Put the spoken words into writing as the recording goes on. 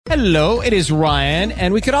Hello, it is Ryan,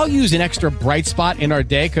 and we could all use an extra bright spot in our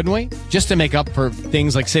day, couldn't we? Just to make up for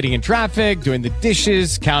things like sitting in traffic, doing the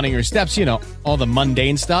dishes, counting your steps, all the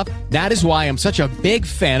mundane stuff. That is why I'm such a big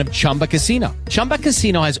fan of Chumba Casino. Chumba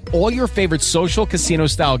Casino has all your favorite social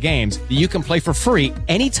casino-style games that you can play for free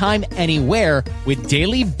anytime, anywhere with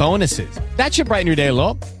daily bonuses. That should brighten your day a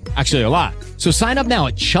little. Actually, a lot. So sign up now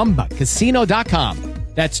at ChumbaCasino.com.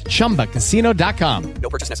 That's ChumbaCasino.com. No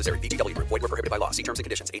purchase necessary. VGW Group. Void where prohibited by law. See terms and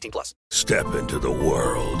conditions. 18+. Step into the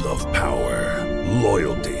world of power,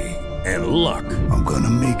 loyalty, and luck. I'm gonna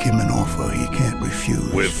make him an offer he can't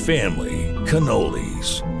refuse. With family,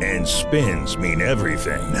 cannolis, and spins mean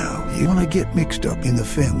everything. Now, you wanna get mixed up in the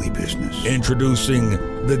family business. Introducing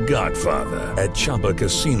The Godfather at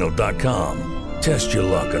ChumbaCasino.com. Test your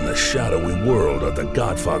luck in the shadowy world of The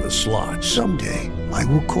Godfather slot. Someday, I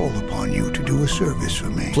will call upon you to do a service for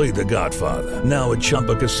me. Play The Godfather, now at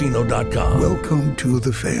ChumbaCasino.com. Welcome to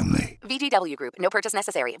the family. VGW Group. No purchase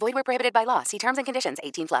necessary. Void where prohibited by law. See terms and conditions.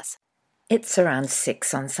 18+. It's around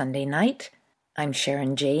 6 on Sunday night. I'm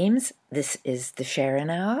Sharon James. This is the Sheran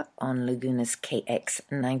Hour on Laguna's KX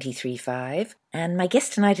 93.5. And my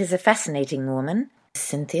guest tonight is a fascinating woman,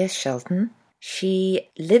 Cynthia Shelton. She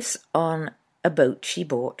lives on a boat she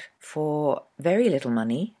bought for very little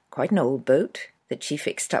money, quite an old boat that she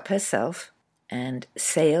fixed up herself and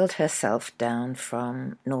sailed herself down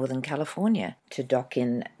from Northern California to dock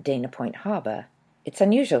in Dana Point Harbor. It's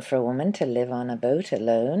unusual for a woman to live on a boat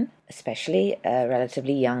alone, especially a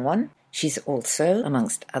relatively young one. She's also,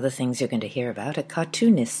 amongst other things you're going to hear about, a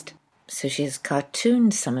cartoonist. So she has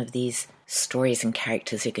cartooned some of these stories and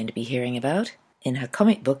characters you're going to be hearing about in her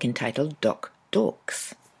comic book entitled Doc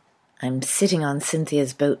Dorks. I'm sitting on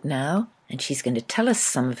Cynthia's boat now, and she's going to tell us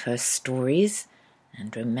some of her stories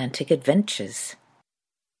and romantic adventures.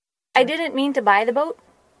 I didn't mean to buy the boat.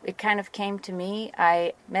 It kind of came to me.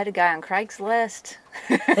 I met a guy on Craigslist,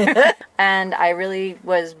 and I really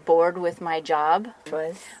was bored with my job.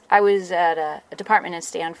 I was at a department in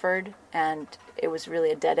Stanford, and it was really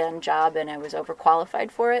a dead-end job, and I was overqualified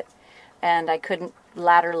for it, and I couldn't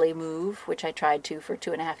laterally move, which I tried to for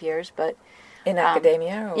 2.5 years, but In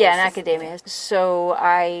academia? Yeah, in academia. So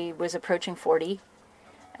I was approaching 40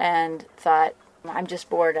 and thought, I'm just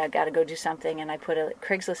bored, I've got to go do something. And I put a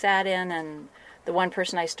Craigslist ad in, and the one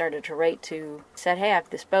person I started to write to said, hey, I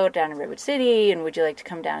have this boat down in Redwood City, and would you like to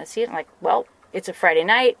come down and see it? I'm like, well, it's a Friday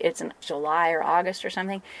night, it's in July or August or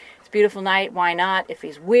something. It's a beautiful night, why not? If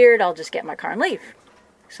he's weird, I'll just get in my car and leave.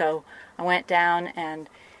 So I went down, and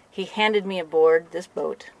he handed me aboard this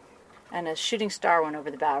boat, and a shooting star went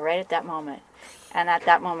over the bow right at that moment. And at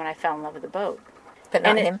that moment, I fell in love with the boat. But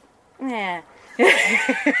not him? Yeah.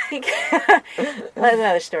 That's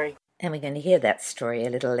another story. And we're going to hear that story a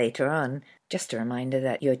little later on. Just a reminder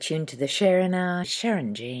that you're tuned to the Sheran Hour,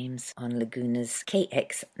 Sharon James, on Laguna's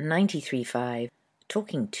KX 93.5,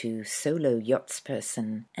 talking to solo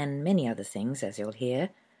yachtsperson and many other things, as you'll hear,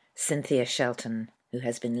 Cynthia Shelton, who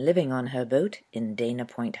has been living on her boat in Dana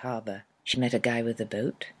Point Harbor. She met a guy with a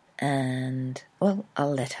boat, and, well,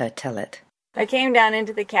 I'll let her tell it. I came down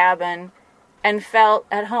into the cabin and felt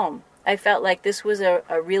at home. I felt like this was a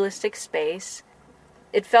realistic space.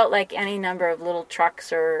 It felt like any number of little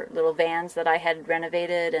trucks or little vans that I had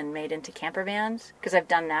renovated and made into camper vans, because I've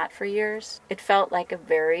done that for years. It felt like a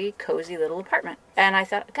very cozy little apartment. And I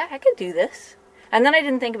thought, God, I could do this. And then I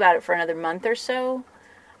didn't think about it for another month or so.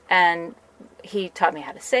 And he taught me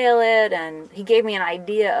how to sail it, and he gave me an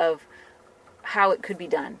idea of how it could be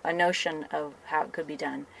done, a notion of how it could be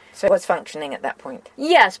done. So it was functioning at that point?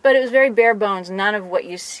 Yes, but it was very bare bones. None of what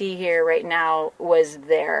you see here right now was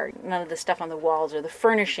there. None of the stuff on the walls or the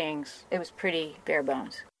furnishings. It was pretty bare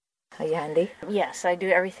bones. Are you handy? Yes, I do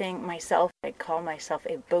everything myself. I call myself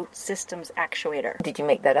a boat systems actuator. Did you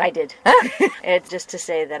make that up? I did. It's just to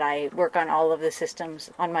say that I work on all of the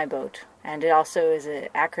systems on my boat. And it also is an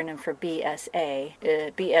acronym for BSA.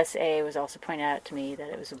 BSA was also pointed out to me that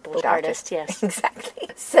it was a bullshit artist. Yes. Exactly.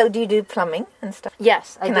 So do you do plumbing and stuff?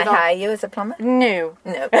 Yes. Can I hire you as a plumber? No.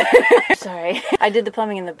 No. Sorry. I did the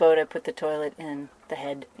plumbing in the boat. I put the toilet in, the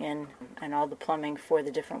head in, and all the plumbing for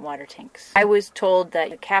the different water tanks. I was told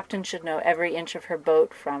that the captain should know every inch of her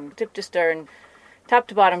boat from tip to stern, top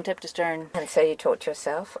to bottom, tip to stern. And so you taught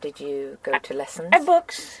yourself? Did you go to lessons? I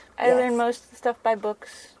books. I learned most of the stuff by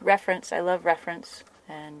books. Reference. I love reference.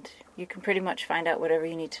 And you can pretty much find out whatever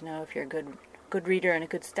you need to know if you're a good reader and a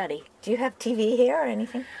good study. Do you have TV here or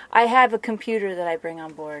anything? I have a computer that I bring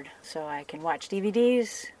on board, so I can watch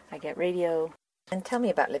DVDs. I get radio. And tell me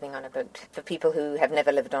about living on a boat. For people who have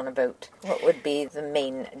never lived on a boat, what would be the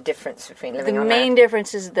main difference between living on The main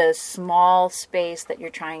difference is the small space that you're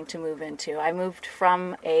trying to move into. I moved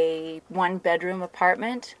from a one-bedroom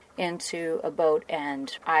apartment into a boat,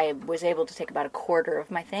 and I was able to take about a quarter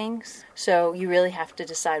of my things. So you really have to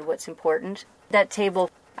decide what's important. That table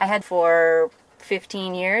I had for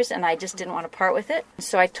 15 years, and I just didn't want to part with it.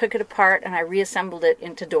 So I took it apart and I reassembled it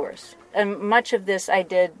into doors. And much of this I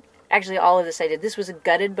did, actually all of this I did. This was a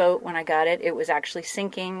gutted boat when I got it. It was actually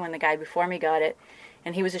sinking when the guy before me got it.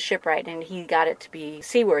 And he was a shipwright, and he got it to be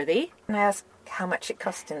seaworthy. Can I ask how much it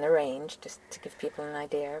cost in the range, just to give people an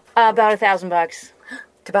idea? About $1,000.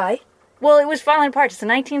 To buy? Well, it was falling apart. It's a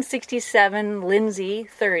 1967 Lindsay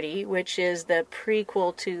 30, which is the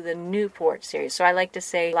prequel to the Newport series. So I like to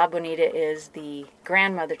say La Bonita is the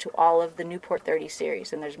grandmother to all of the Newport 30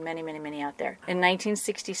 series, and there's many, many, many out there. In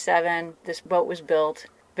 1967, this boat was built.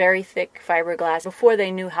 Very thick fiberglass before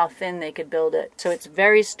they knew how thin they could build it. So it's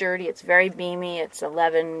very sturdy, it's very beamy, it's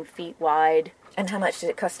 11 feet wide. And how much did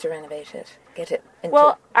it cost to renovate it? Get it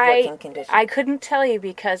into working condition? I couldn't tell you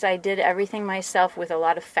because I did everything myself with a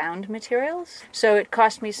lot of found materials. So it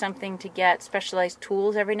cost me something to get specialized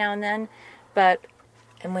tools every now and then.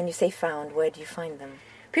 And when you say found, where do you find them?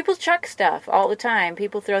 People chuck stuff all the time.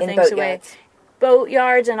 People throw In things away. boatyards? Boat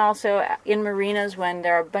yards, and also in marinas when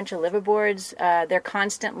there are a bunch of liveaboards. They're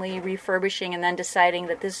constantly refurbishing and then deciding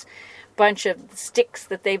that this bunch of sticks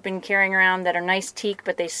that they've been carrying around that are nice teak,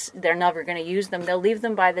 but they're never going to use them. They'll leave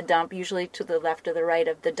them by the dump, usually to the left or the right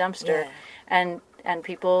of the dumpster, and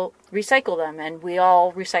people recycle them, and we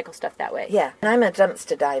all recycle stuff that way. Yeah, and I'm a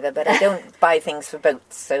dumpster diver, but I don't buy things for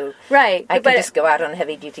boats, so right. I can just go out on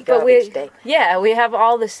heavy-duty garbage day. Yeah, we have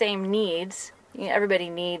all the same needs. You know, everybody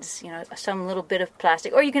needs, some little bit of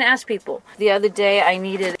plastic. Or you can ask people. The other day I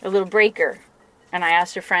needed a little breaker. And I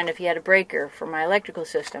asked a friend if he had a breaker for my electrical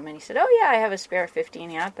system. And he said, oh yeah, I have a spare 15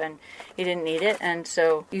 amp. And he didn't need it. And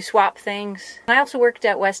so you swap things. I also worked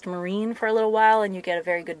at West Marine for a little while, and you get a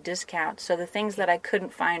very good discount. So the things that I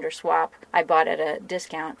couldn't find or swap, I bought at a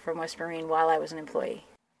discount from West Marine while I was an employee.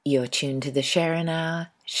 You're tuned to the Sheran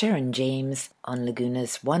Hour. Sharon James on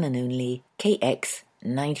Laguna's one and only KX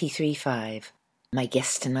 93.5. My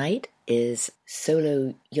guest tonight is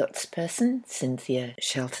solo yachtsperson CYNTHIA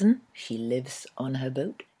Shelton. She lives on her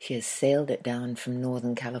boat. She has sailed it down from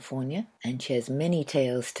Northern California, and she has many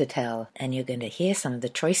tales to tell. And you're going to hear some of the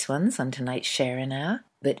choice ones on tonight's Sharon Hour.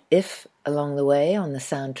 But if along the way on the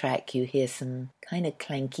soundtrack you hear some kind of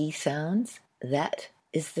clanky sounds, that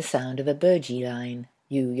is the sound of a burgee line.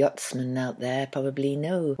 You yachtsmen out there probably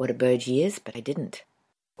know what a burgee is, but I didn't.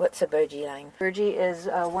 What's a burgee line? Burgee is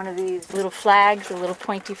one of these little flags, a little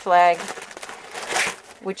pointy flag,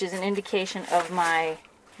 which is an indication of my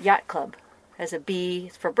yacht club. As a B,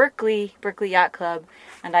 it's for Berkeley Yacht Club,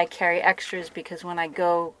 and I carry extras because when I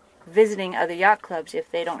go visiting other yacht clubs, if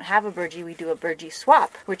they don't have a burgee, we do a burgee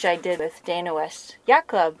swap, which I did with Dana West Yacht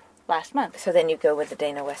Club last month. So then you go with the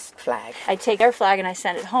Dana West flag. I take their flag and I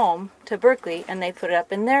send it home to Berkeley, and they put it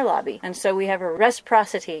up in their lobby. And so we have a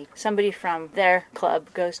reciprocity. Somebody from their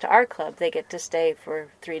club goes to our club. They get to stay for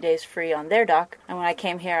 3 days free on their dock. And when I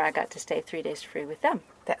came here, I got to stay 3 days free with them.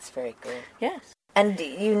 That's very good. Yes. And do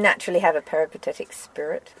you naturally have a peripatetic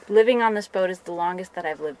spirit? Living on this boat is the longest that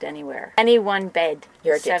I've lived anywhere. Any one bed.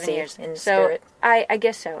 You're a 7 gypsy years. in so spirit? I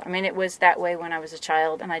guess so. I mean, it was that way when I was a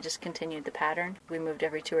child, and I just continued the pattern. We moved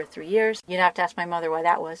every 2 or 3 years. You'd have to ask my mother why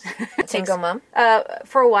that was. Single mom?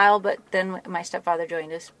 For a while, but then my stepfather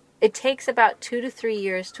joined us. It takes about 2 to 3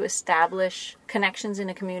 years to establish connections in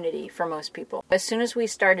a community for most people. As soon as we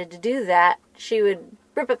started to do that, she would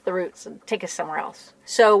rip up the roots and take us somewhere else.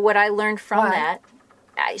 So what I learned from that,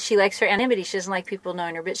 she likes her anonymity. She doesn't like people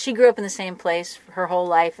knowing her. But she grew up in the same place her whole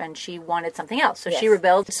life, and she wanted something else. So she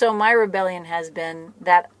rebelled. So my rebellion has been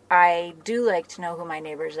that I do like to know who my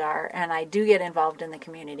neighbors are, and I do get involved in the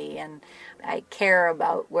community, and I care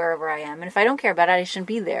about wherever I am. And if I don't care about it, I shouldn't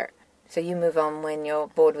be there. So you move on when you're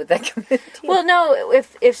bored with that community? Well, no,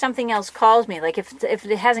 if something else calls me, like if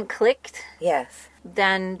it hasn't clicked,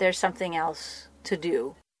 then there's something else to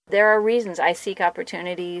do. There are reasons I seek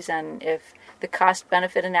opportunities, and if the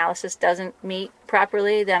cost-benefit analysis doesn't meet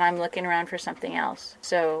properly, then I'm looking around for something else.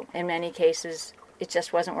 So in many cases, it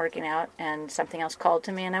just wasn't working out, and something else called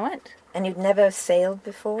to me, and I went. And you'd never sailed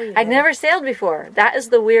before? I'd never sailed before. That is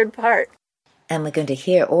the weird part. And we're going to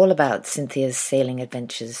hear all about Cynthia's sailing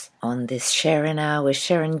adventures on this Sharon Hour with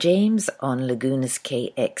Sharon James on Laguna's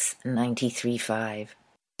KX 93.5.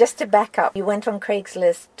 Just to back up, you went on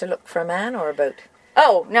Craigslist to look for a man or a boat?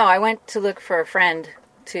 Oh, no, I went to look for a friend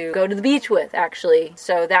to go to the beach with, actually.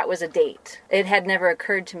 So that was a date. It had never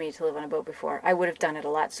occurred to me to live on a boat before. I would have done it a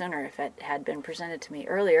lot sooner if it had been presented to me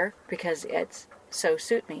earlier, because it's so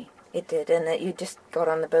suit me. It did, and that you just got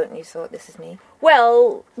on the boat and you thought, this is me?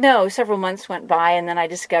 Well, no, several months went by, and then I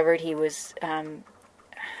discovered he was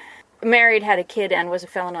married, had a kid, and was a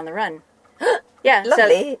felon on the run. Yeah,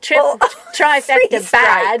 lovely. So trifecta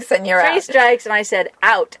bad. And you're three out. strikes, and I said,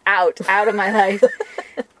 out of my life.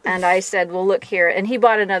 And I said, well, look here. And he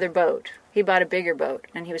bought another boat. He bought a bigger boat,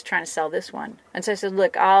 and he was trying to sell this one. And so I said,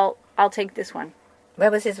 look, I'll take this one. Where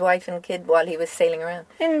was his wife and kid while he was sailing around?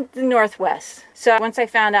 In the Northwest. So once I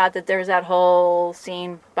found out that there was that whole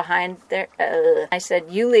scene behind there, I said,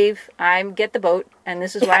 you leave, get the boat, and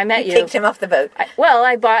this is why I met you. Kicked him off the boat.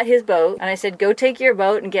 I bought his boat, and I said, go take your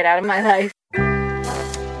boat and get out of my life.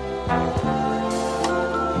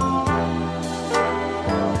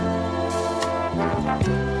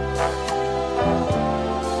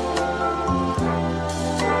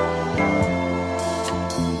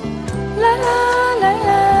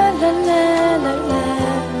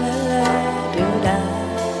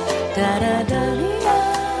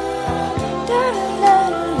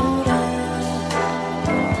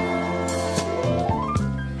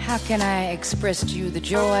 How can I express to you the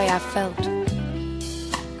joy I felt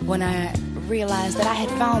when I realized that I had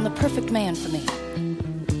found the perfect man for me?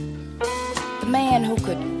 The man who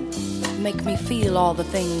could make me feel all the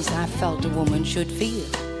things I felt a woman should feel.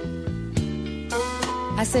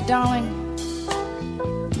 I said, darling,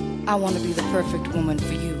 I want to be the perfect woman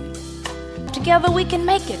for you. Together we can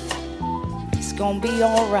make it. It's gonna be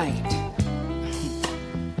all right.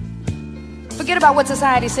 Forget about what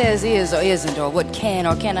society says is or isn't, or what can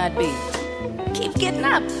or cannot be. Keep getting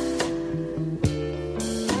up.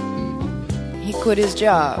 He quit his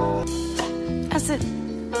job. I said,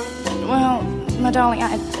 well, my darling,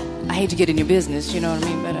 I hate to get in your business, you know what I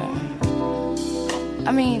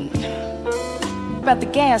mean, but about the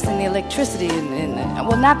gas and the electricity and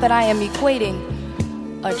well, not that I am equating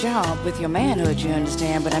a job with your manhood, you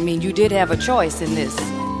understand, but I mean, you did have a choice in this.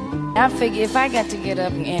 I figure if I got to get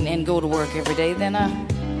up and go to work every day, then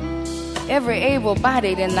every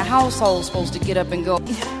able-bodied in the household is supposed to get up and go.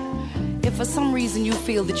 If for some reason you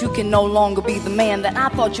feel that you can no longer be the man that I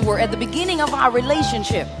thought you were at the beginning of our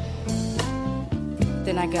relationship,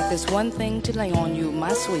 then I got this one thing to lay on you,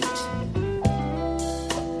 my sweet.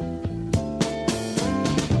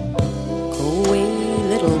 Go away,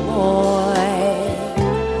 little boy.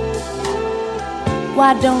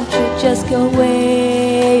 Why don't you just go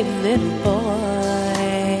away, little boy?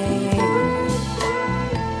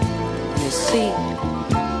 You see,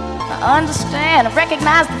 I understand, I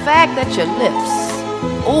recognize the fact that your lips,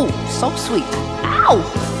 oh, so sweet, ow!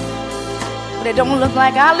 But it don't look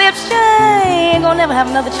like our lips, ain't gonna never have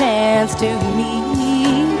another chance to meet.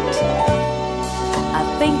 I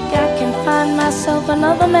think I can find myself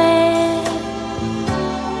another man,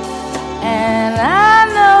 and I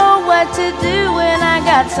know what to do when I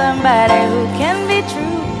got somebody who can be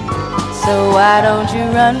true. So why don't you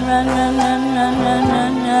run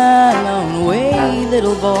away,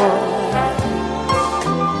 little boy?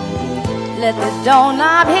 Let the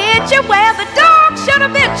doorknob hit you where the dog should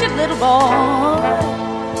have bit you, little boy.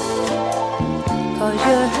 'Cause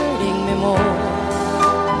you're hurting me more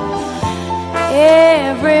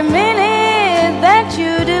every minute that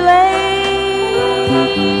you delay.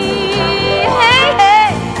 Hey,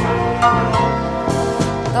 hey.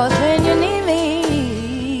 'Cause when you need me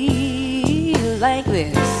like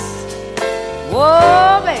this,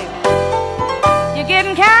 whoa, baby, you're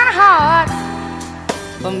getting kind of hard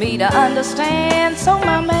for me to understand. So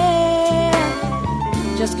my man,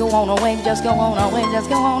 just go on away, just go on away, just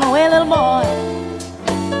go on away, little boy,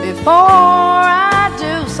 before I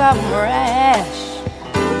do something rash.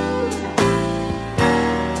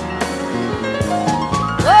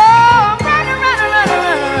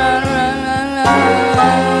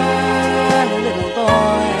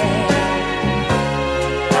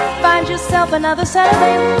 Another set of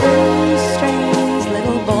bamboo strings,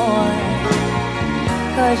 little boy,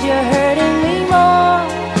 'cause you're hurting me more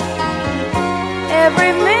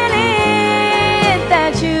every minute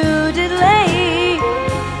that you delay.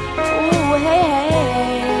 Ooh, hey,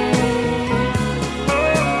 hey.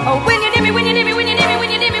 Oh, when you need me, when you need me, when you need me, when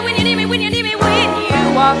you need me, when you need me, when you need me, when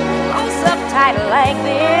you walk close up tight like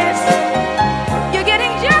this, you're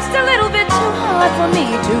getting just a little bit too hard for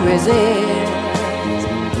me to resist.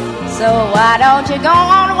 So why don't you go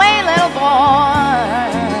on away, little boy?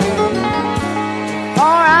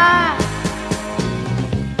 All right.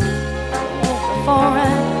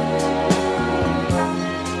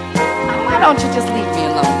 Why don't you just leave me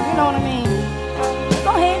alone? You know what I mean?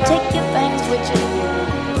 Go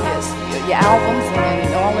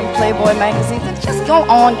Playboy magazines. And just go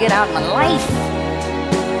on, get out of my life.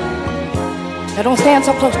 Now don't stand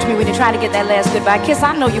so close to me when you're trying to get that last goodbye kiss.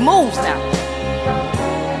 I know your moves now.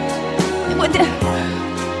 Well,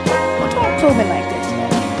 don't pull me like that.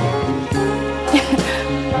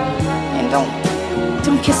 And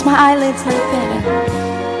don't kiss my eyelids like that.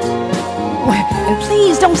 And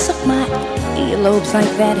please don't suck my earlobes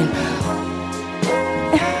like that.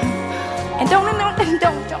 And don't.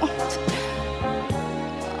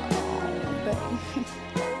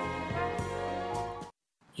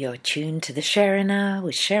 You're tuned to the Sharin Hour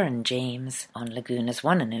with Sharon James on Laguna's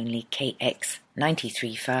one and only KX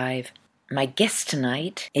 93.5. My guest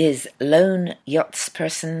tonight is lone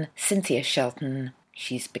yachtsperson CYNTHIA Shelton.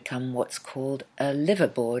 She's become what's called a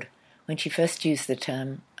liverboard. When she first used the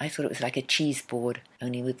term, I thought it was like a cheese board,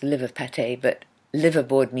 only with liver pate, but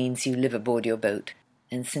liverboard means you liverboard your boat.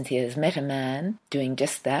 And CYNTHIA has met a man doing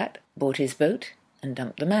just that, bought his boat, and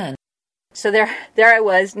dumped the man. So there I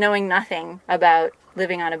was, knowing nothing about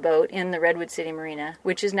living on a boat in the Redwood City Marina,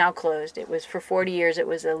 which is now closed. It was, for 40 years, it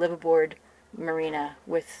was a liveaboard marina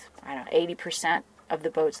with, 80% of the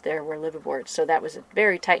boats there were liveaboards. So that was a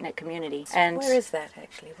very tight-knit community. And where is that,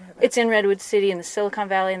 actually? It's in Redwood City in the Silicon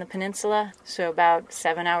Valley in the peninsula, so about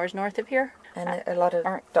 7 hours north of here. And a lot of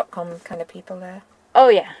 .com kind of people there? Oh,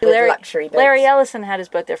 yeah. Luxury boats. Larry Ellison had his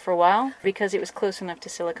boat there for a while because it was close enough to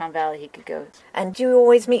Silicon Valley he could go. And do you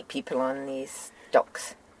always meet people on these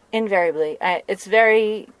docks? Invariably. It's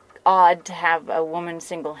very odd to have a woman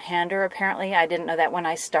single-hander, apparently. I didn't know that when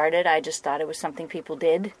I started. I just thought it was something people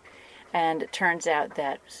did. And it turns out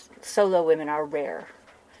that solo women are rare.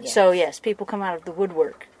 Yes. So, yes, people come out of the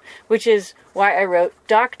woodwork, which is why I wrote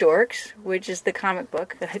Dock Dorks, which is the comic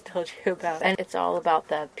book that I told you about. And it's all about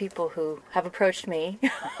the people who have approached me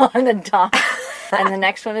on the dock. And the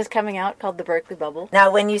next one is coming out called The Berkeley Bubble.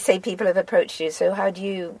 Now, when you say people have approached you, so how do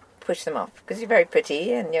you push them off? Because you're very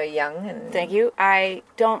pretty and you're young. And Thank you. I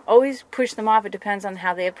don't always push them off. It depends on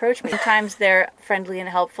how they approach me. Sometimes they're friendly and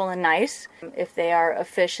helpful and nice. If they are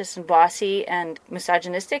officious and bossy and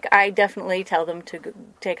misogynistic, I definitely tell them to go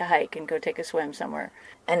take a hike and go take a swim somewhere.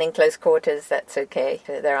 And in close quarters, that's okay.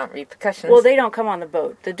 There aren't repercussions. Well, they don't come on the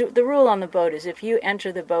boat. The rule on the boat is if you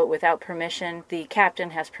enter the boat without permission, the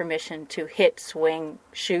captain has permission to hit, swing,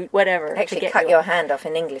 shoot, whatever. Actually, cut your hand off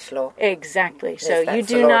in English law. Exactly. So you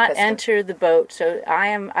do not enter the boat. So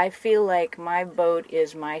I feel like my boat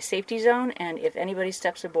is my safety zone, and if anybody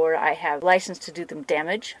steps aboard, I have license to do them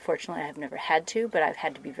damage. Fortunately, I have never had to, but I've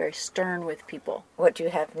had to be very stern with people. What do you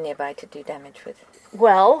have nearby to do damage with?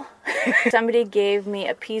 Well, somebody gave me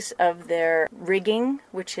a piece of their rigging,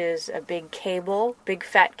 which is a big cable, big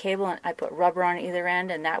fat cable, and I put rubber on either end,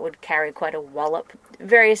 and that would carry quite a wallop.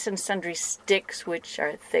 Various and sundry sticks, which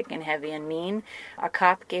are thick and heavy and mean. A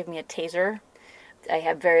cop gave me a taser. I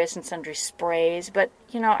have various and sundry sprays, but,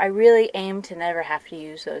 I really aim to never have to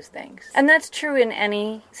use those things. And that's true in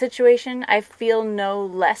any situation. I feel no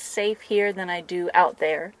less safe here than I do out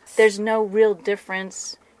there. There's no real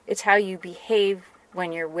difference. It's how you behave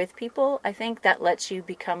when you're with people, I think, that lets you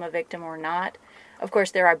become a victim or not. Of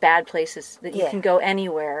course, there are bad places that you can go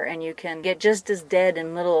anywhere, and you can get just as dead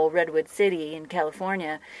in little old Redwood City in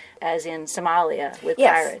California as in Somalia with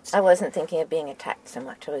pirates. I wasn't thinking of being attacked so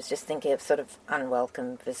much. I was just thinking of sort of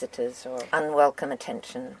unwelcome visitors or unwelcome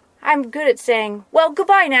attention. I'm good at saying, well,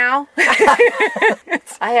 goodbye now.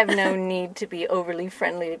 I have no need to be overly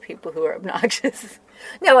friendly to people who are obnoxious.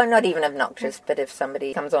 No, I'm not even obnoxious, but if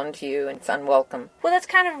somebody comes on to you and it's unwelcome. Well, that's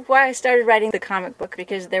kind of why I started writing the comic book,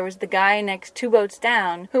 because there was the guy next 2 boats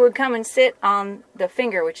down who would come and sit on the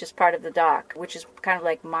finger, which is part of the dock, which is kind of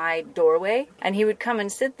like my doorway. And he would come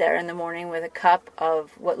and sit there in the morning with a cup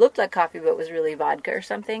of what looked like coffee, but was really vodka or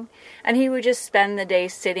something. And he would just spend the day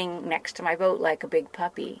sitting next to my boat like a big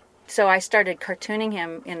puppy. So I started cartooning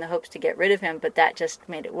him in the hopes to get rid of him, but that just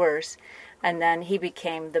made it worse. And then he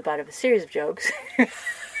became the butt of a series of jokes.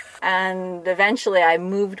 And eventually I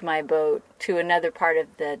moved my boat to another part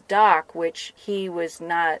of the dock, which he was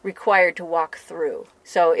not required to walk through.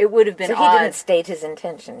 So it would have been odd. So he didn't state his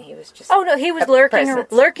intention. He was just Oh no, he was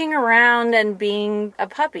lurking around and being a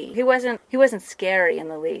puppy. He wasn't scary in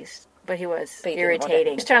the least, but he was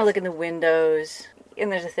irritating. He was trying to look in the windows. And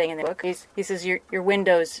there's a thing in the book. He says, your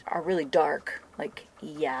windows are really dark. Like,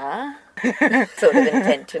 yeah? Sort of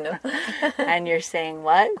intentional. And you're saying,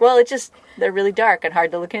 what? Well, they're really dark and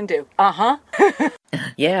hard to look into. Uh-huh.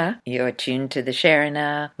 Yeah, you're tuned to the Sharin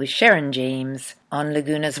Hour with Sharon James on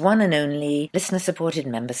Laguna's one and only listener-supported,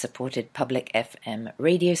 member-supported public FM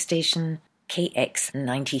radio station, KX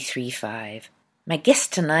 93.5. My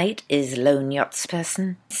guest tonight is lone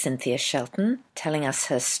yachtsperson Cynthia Shelton, telling us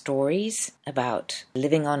her stories about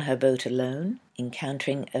living on her boat alone,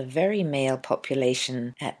 encountering a very male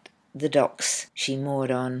population at the docks she moored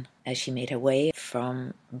on as she made her way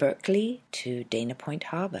from Berkeley to Dana Point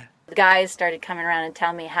Harbor. The guys started coming around and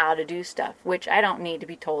telling me how to do stuff, which I don't need to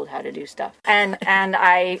be told how to do stuff. And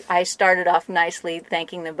I started off nicely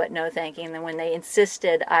thanking them, but no thanking them. When they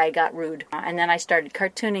insisted, I got rude. And then I started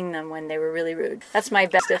cartooning them when they were really rude. That's my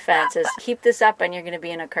best defense, is keep this up and you're going to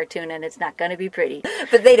be in a cartoon and it's not going to be pretty.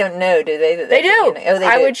 But they don't know, do they? They do.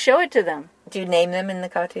 I do. would show it to them. Do you name them in the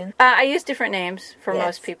cartoon? I use different names for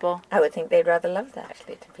most people. I would think they'd rather love that,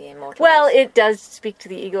 actually, to be immortalized. Well, it does speak to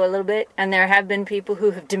the ego a little bit, and there have been people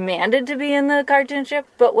who have demanded to be in the cartoon strip.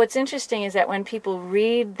 But what's interesting is that when people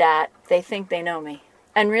read that, they think they know me.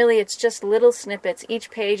 And really, it's just little snippets.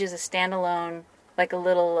 Each page is a standalone, like a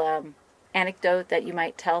little anecdote that you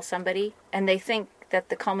might tell somebody, and they think that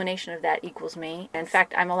the culmination of that equals me. In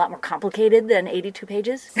fact, I'm a lot more complicated than 82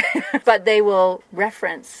 pages, but they will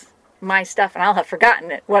reference my stuff, and I'll have forgotten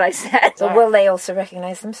it, what I said. So will they also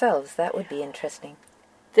recognize themselves? That would be interesting.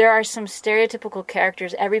 There are some stereotypical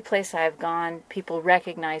characters. Every place I've gone, people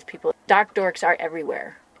recognize people. Dock dorks are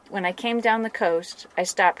everywhere. When I came down the coast, I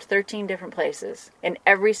stopped 13 different places. In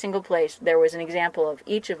every single place, there was an example of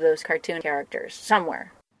each of those cartoon characters,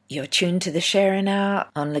 somewhere. You're tuned to the Sheran Hour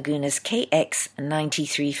on Laguna's KX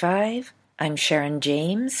 93.5. I'm Sharon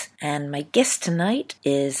James, and my guest tonight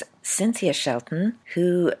is Cynthia Shelton,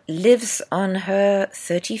 who lives on her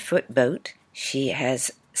 30-foot boat. She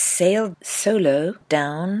has sailed solo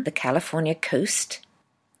down the California coast.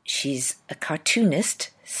 She's a cartoonist,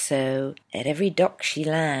 so at every dock she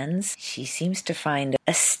lands, she seems to find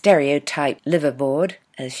a stereotype liveaboard,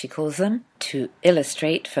 as she calls them, to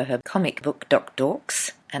illustrate for her comic book Dock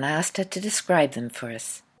Dorks, and I asked her to describe them for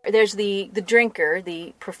us. There's the drinker,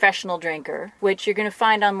 the professional drinker, which you're going to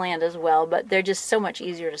find on land as well, but they're just so much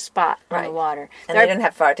easier to spot on the water. And they don't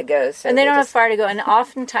have far to go. And they don't have far to go. And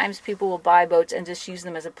oftentimes people will buy boats and just use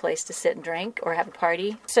them as a place to sit and drink or have a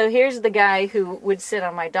party. So here's the guy who would sit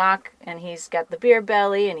on my dock, and he's got the beer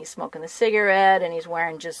belly, and he's smoking the cigarette, and he's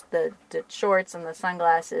wearing just the shorts and the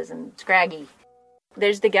sunglasses and scraggy.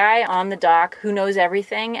 There's the guy on the dock who knows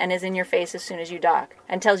everything and is in your face as soon as you dock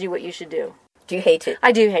and tells you what you should do. Do you hate it?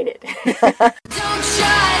 I do hate it. Don't try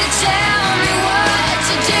to tell me what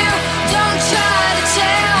to do. Don't try to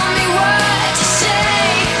tell me what to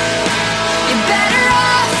say. You're better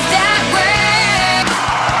off that way.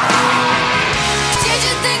 Did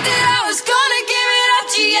you think that I was gonna give it up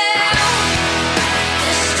to you?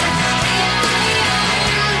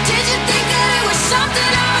 Did you think that it was something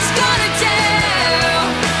I was gonna do?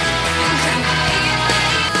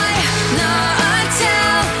 No, I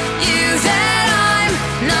tell you that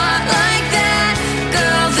not like that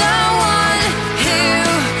girl, the one who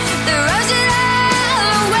throws it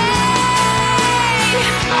all away.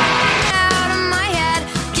 Out of my head,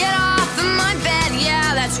 get off of my bed,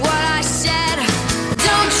 yeah, that's what I said.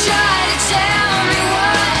 Don't try to tell me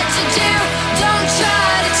what to do. Don't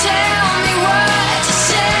try to tell me what to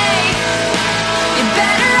say. You're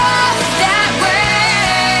better off that way.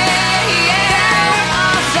 Yeah, better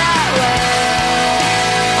off that way.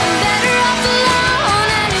 I'm better off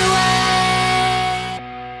alone anyway.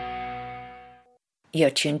 You're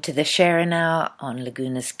tuned to the Sheran Hour on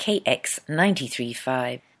Laguna's KX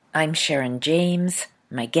 93.5. I'm Sharon James.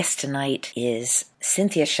 My guest tonight is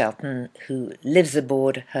Cynthia Shelton, who lives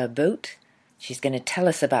aboard her boat. She's going to tell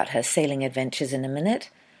us about her sailing adventures in a minute,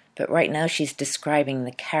 but right now she's describing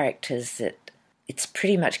the characters that it's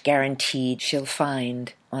pretty much guaranteed she'll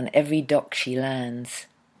find on every dock she lands.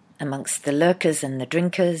 Amongst the lurkers and the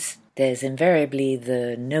drinkers, there's invariably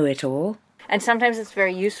the know-it-all. And sometimes it's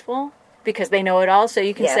very useful because they know it all. So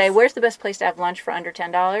you can say, where's the best place to have lunch for under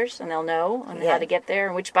 $10? And they'll know how to get there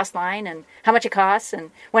and which bus line and how much it costs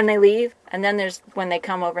and when they leave. And then there's when they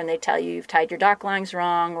come over and they tell you you've tied your dock lines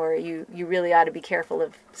wrong or you really ought to be careful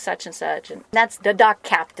of such and such. And that's the dock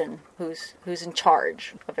captain who's in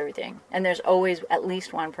charge of everything. And there's always at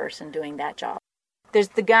least one person doing that job. There's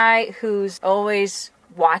the guy who's always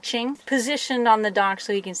watching, positioned on the dock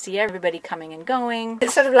so he can see everybody coming and going.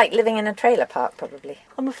 It's sort of like living in a trailer park, probably.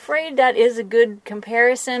 I'm afraid that is a good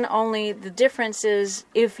comparison, only the difference is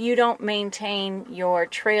if you don't maintain your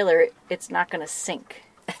trailer, it's not going to sink.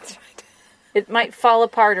 That's right. It might fall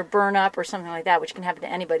apart or burn up or something like that, which can happen to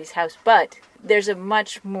anybody's house, but there's a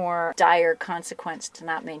much more dire consequence to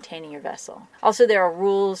not maintaining your vessel. Also, there are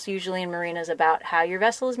rules usually in marinas about how your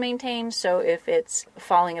vessel is maintained, so if it's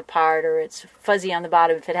falling apart or it's fuzzy on the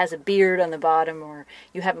bottom, if it has a beard on the bottom or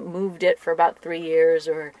you haven't moved it for about 3 years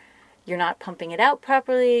or you're not pumping it out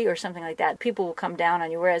properly or something like that, people will come down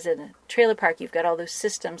on you. Whereas in a trailer park, you've got all those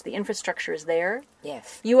systems. The infrastructure is there.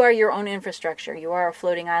 Yes. You are your own infrastructure. You are a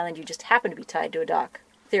floating island. You just happen to be tied to a dock,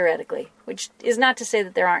 theoretically, which is not to say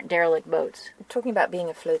that there aren't derelict boats. Talking about being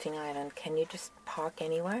a floating island, can you just park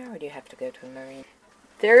anywhere, or do you have to go to a marina?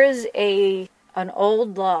 There is an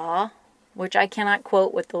old law, which I cannot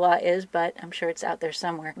quote what the law is, but I'm sure it's out there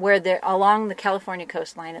somewhere, where there, along the California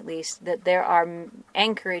coastline at least, that there are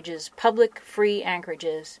anchorages, public free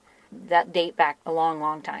anchorages, that date back a long,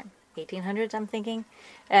 long time. 1800s, I'm thinking.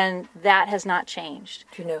 And that has not changed.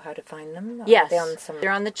 Do you know how to find them? Yes.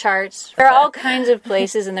 They're on the charts. There are all kinds of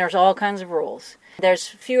places, and there's all kinds of rules. There's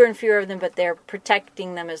fewer and fewer of them, but they're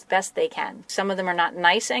protecting them as best they can. Some of them are not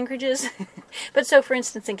nice anchorages. But so, for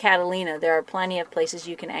instance, in Catalina, there are plenty of places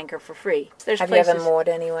you can anchor for free. Have you ever moored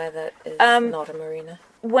anywhere that is not a marina?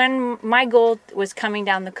 When my goal was coming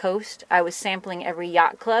down the coast, I was sampling every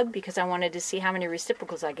yacht club because I wanted to see how many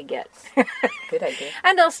reciprocals I could get. Good idea.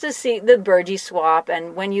 And also to see the burgee swap.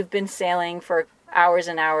 And when you've been sailing for hours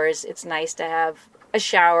and hours, it's nice to have a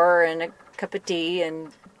shower and a cup of tea.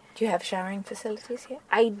 And do you have showering facilities here?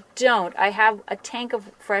 I don't. I have a tank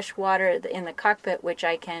of fresh water in the cockpit, which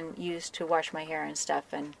I can use to wash my hair and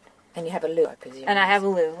stuff. And you have a loo, I presume. And I have a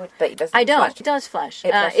loo. But it doesn't I don't. flush. It does flush.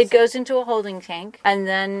 It It goes into a holding tank, and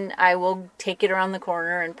then I will take it around the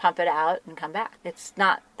corner and pump it out and come back. It's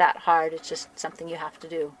not that hard. It's just something you have to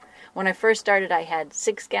do. When I first started, I had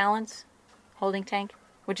 6 gallons holding tank,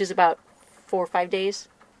 which is about 4 or 5 days.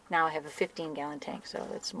 Now I have a 15-gallon tank, so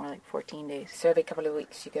it's more like 14 days. So every couple of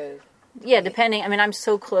weeks you go... Yeah, depending. I mean, I'm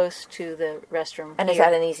so close to the restroom. And is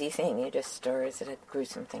that an easy thing? Or is it a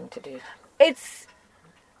gruesome thing to do?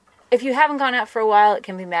 If you haven't gone out for a while, it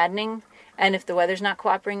can be maddening. And if the weather's not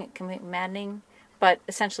cooperating, it can be maddening. But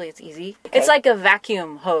essentially, it's easy. Okay. It's like a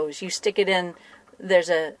vacuum hose. You stick it in, there's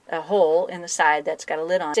a hole in the side that's got a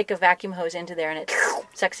lid on. Stick a vacuum hose into there and it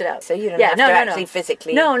sucks it up. So you don't have to actually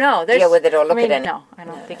physically deal with it or look at it? No, I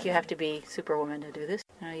don't think you have to be Superwoman to do this.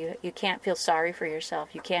 You can't feel sorry for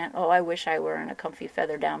yourself. You can't, I wish I were in a comfy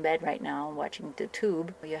feather-down bed right now watching the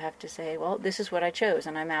tube. You have to say, well, this is what I chose,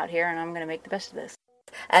 and I'm out here, and I'm going to make the best of this.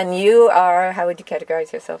 And you are, how would you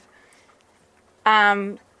categorize yourself?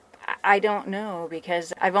 I don't know,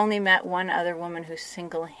 because I've only met one other woman who's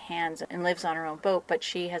single hands and lives on her own boat, but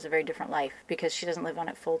she has a very different life because she doesn't live on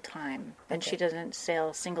it full time, and she doesn't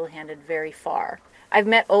sail single-handed very far. I've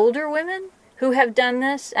met older women who have done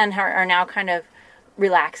this and are now kind of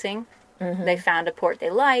relaxing. Mm-hmm. They found a port they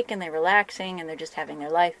like, and they're relaxing, and they're just having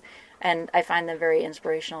their life. And I find them very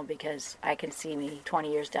inspirational because I can see me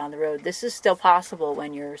 20 years down the road. This is still possible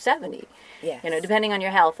when you're 70. Yes. Depending on your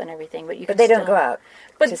health and everything. But they don't go out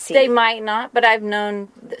to sea. They might not. But I've known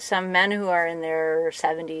some men who are in their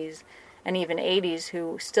 70s and even 80s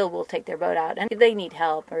who still will take their boat out. And they need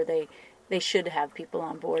help, or they should have people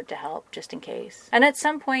on board to help just in case. And at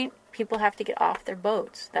some point, people have to get off their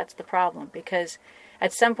boats. That's the problem, because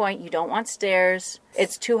at some point, you don't want stairs.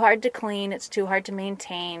 It's too hard to clean. It's too hard to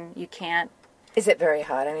maintain. You can't. Is it very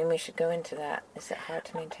hard? I mean, we should go into that. Is it hard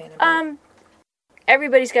to maintain a boat?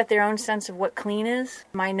 Everybody's got their own sense of what clean is.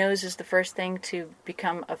 My nose is the first thing to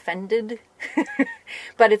become offended.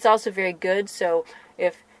 But it's also very good. So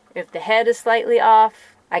if the head is slightly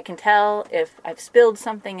off, I can tell. If I've spilled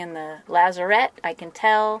something in the lazarette, I can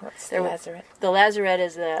tell. What's the lazarette? The lazarette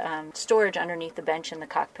is the storage underneath the bench in the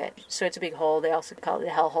cockpit. So it's a big hole. They also call it the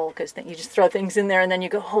hell hole because you just throw things in there and then you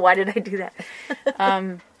go, oh, why did I do that?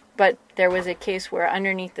 But there was a case where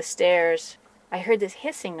underneath the stairs, I heard this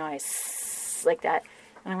hissing noise like that.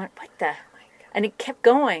 And I went, what the? And it kept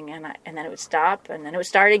going. And then it would stop. And then it would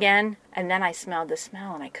start again. And then I smelled the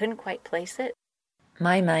smell and I couldn't quite place it.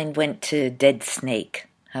 My mind went to dead snake.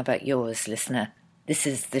 How about yours, listener? This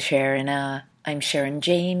is the Sharin Hour. I'm Sharon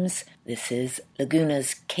James. This is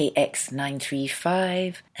Laguna's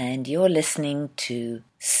KX935, and you're listening to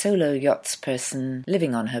solo yachtsperson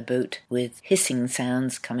living on her boat with hissing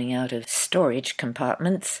sounds coming out of storage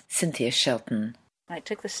compartments, CYNTHIA Shelton. I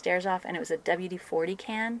took the stairs off, and it was a WD-40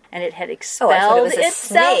 can, and it had expelled it was a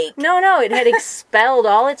snake. No, it had expelled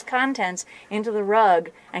all its contents into the rug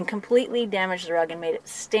and completely damaged the rug and made it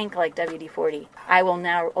stink like WD-40. I will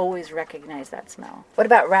now always recognize that smell. What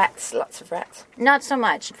about rats? Lots of rats? Not so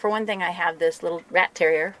much. For one thing, I have this little rat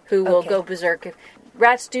terrier who will go berserk.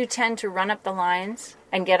 Rats do tend to run up the lines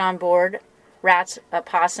and get on board. Rats,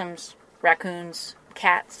 possums, raccoons,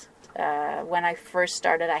 cats. When I first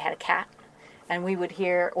started, I had a cat. And we would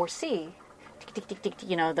hear or see, tick, tick, tick,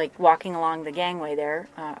 tick, like walking along the gangway there,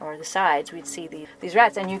 or the sides, we'd see these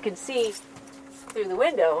rats. And you could see through the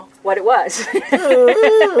window what it was.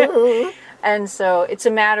 And so it's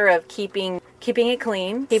a matter of keeping it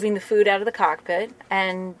clean, keeping the food out of the cockpit,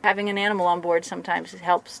 and having an animal on board sometimes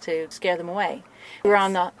helps to scare them away. We were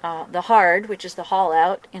on the hard, which is the haul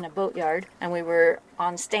out in a boatyard, and we were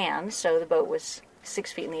on stands, so the boat was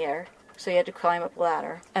 6 feet in the air, so you had to climb up a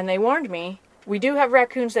ladder. And they warned me, we do have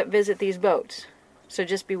raccoons that visit these boats, so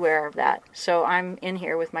just beware of that. So I'm in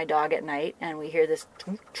here with my dog at night, and we hear this,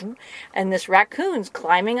 and this raccoon's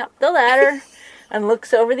climbing up the ladder and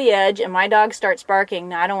looks over the edge, and my dog starts barking.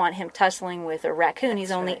 Now, I don't want him tussling with a raccoon.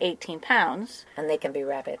 He's only 18 pounds. And they can be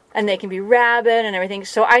rabid. And they can be rabid and everything.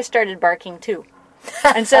 So I started barking, too.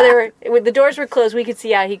 And so the doors were closed. We could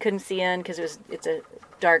see out. He couldn't see in because it's a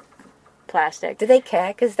dark plastic. Do they care?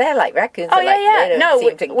 Because they're like raccoons. Oh, yeah. They don't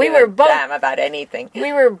seem to give a damn about anything.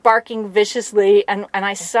 We were barking viciously, and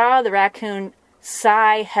I saw the raccoon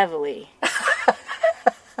sigh heavily.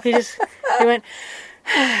 He went...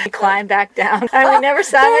 He climbed back down, and we never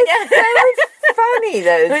saw him again. That was funny,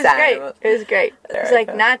 those animals. It was great. It's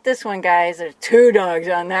like, not this one, guys. There's 2 dogs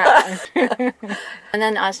on that one. And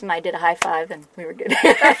then Austin and I did a high five, and we were good.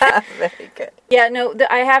 Very good. Yeah, no,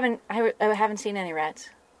 I haven't seen any rats.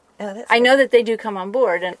 Oh, I know that they do come on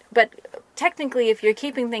board, but technically, if you're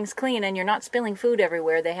keeping things clean and you're not spilling food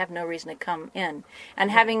everywhere, they have no reason to come in.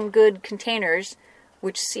 And having good containers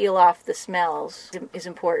which seal off the smells is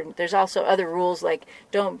important. There's also other rules like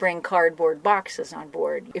don't bring cardboard boxes on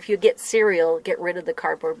board. If you get cereal, get rid of the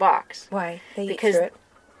cardboard box. Why? Because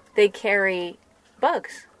they carry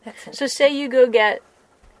bugs. So say you go get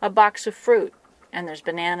a box of fruit and there's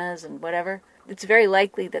bananas and whatever, it's very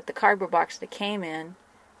likely that the cardboard box that came in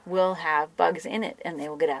will have bugs in it and they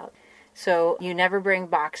will get out. So you never bring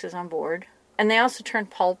boxes on board. And they also turn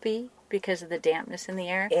pulpy because of the dampness in the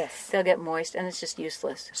air. Yes. They'll get moist, and it's just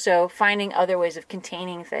useless. So finding other ways of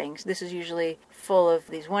containing things. This is usually full of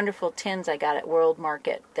these wonderful tins I got at World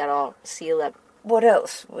Market that all seal up. What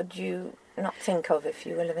else would you not think of if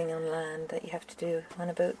you were living on land that you have to do on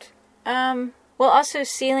a boat? Well, also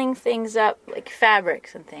sealing things up, like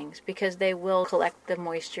fabrics and things, because they will collect the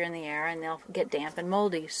moisture in the air, and they'll get damp and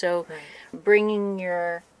moldy. So bringing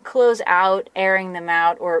your clothes out, airing them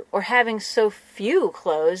out, or having so few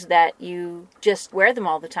clothes that you just wear them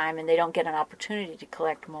all the time and they don't get an opportunity to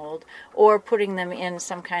collect mold, or putting them in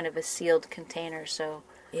some kind of a sealed container. So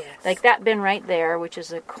like that bin right there, which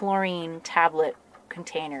is a chlorine tablet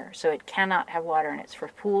container, so it cannot have water in it. It's for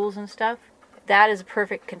pools and stuff. That is a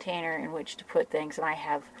perfect container in which to put things, and I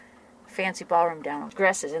have fancy ballroom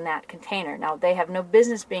dresses in that container. Now, they have no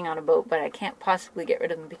business being on a boat, but I can't possibly get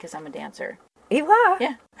rid of them because I'm a dancer. You are?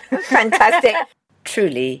 Yeah. Fantastic.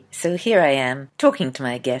 Truly. So here I am, talking to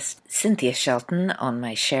my guest, Cynthia Shelton, on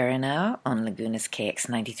my Sharin hour on Laguna's KX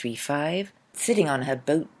 93.5, sitting on her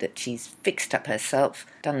boat that she's fixed up herself,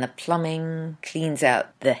 done the plumbing, cleans out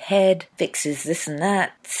the head, fixes this and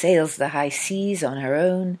that, sails the high seas on her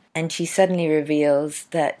own, and she suddenly reveals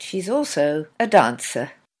that she's also a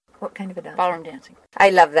dancer. What kind of a dancer? Ballroom dancing.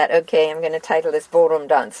 I love that. Okay, I'm going to title this Ballroom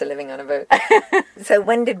Dancer Living on a Boat. So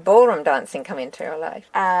when did ballroom dancing come into your life?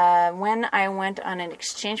 When I went on an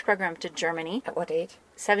exchange program to Germany. At what age?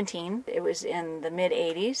 17. It was in the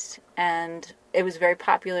mid-'80s, and it was very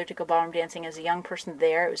popular to go ballroom dancing as a young person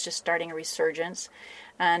there. It was just starting a resurgence.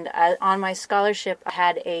 And on my scholarship, I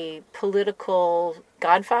had a political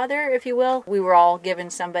godfather, if you will. We were all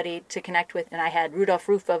given somebody to connect with, and I had Rudolf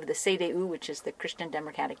Rufa of the CDU, which is the Christian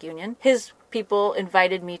Democratic Union. His people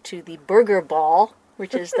invited me to the Burger Ball,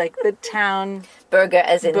 which is like the town... Burger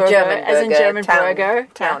as in German. As in German burger.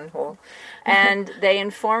 Town hall. And they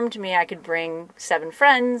informed me I could bring 7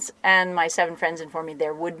 friends, and my 7 friends informed me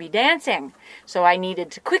there would be dancing. So I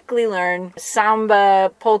needed to quickly learn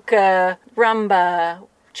samba, polka, rumba,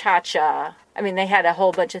 cha-cha. I mean, they had a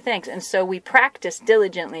whole bunch of things. And so we practiced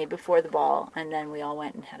diligently before the ball, and then we all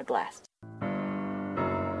went and had a blast.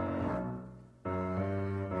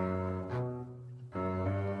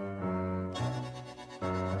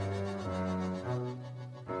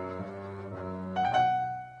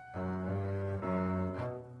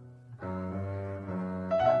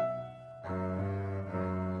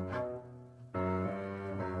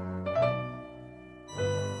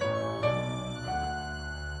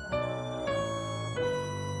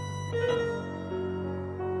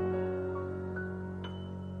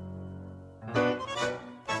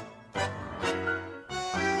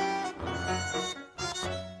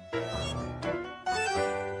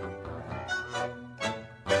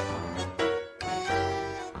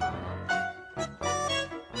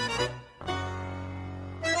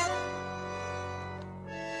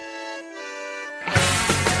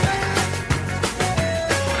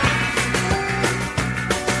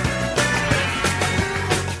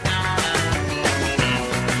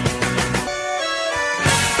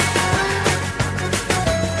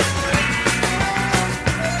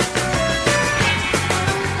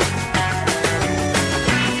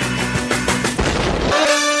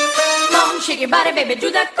 your body, baby,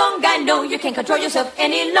 do that conga. No, you can't control yourself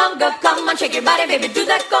any longer. Come on, shake your body, baby, do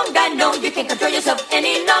that conga. No, you can't control yourself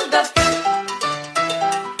any longer.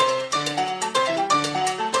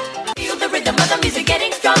 Feel the rhythm of the music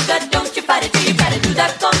getting stronger. Don't you fight it till you gotta do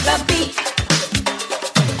that conga beat.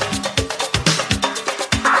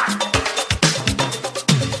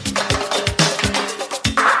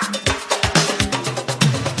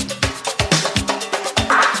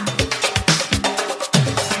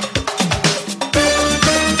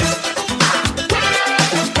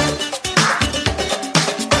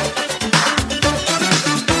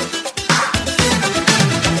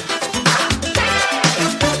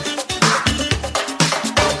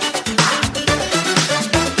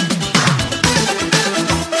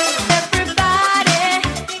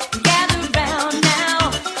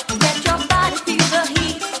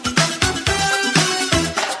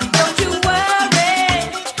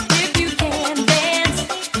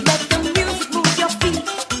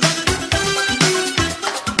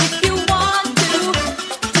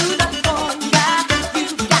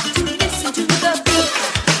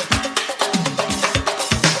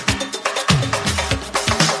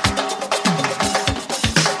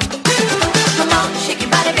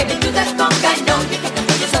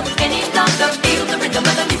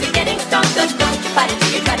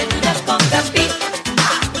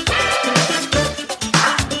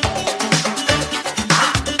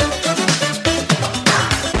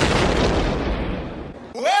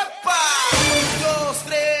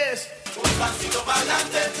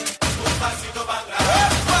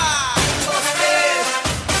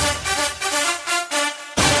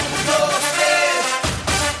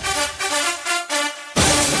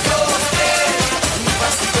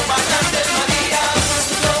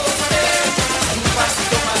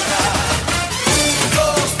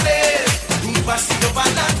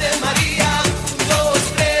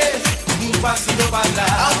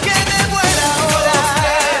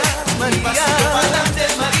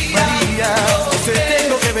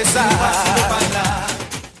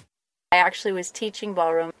 I actually was teaching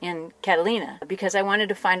ballroom in Catalina because I wanted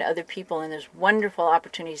to find other people, and there's wonderful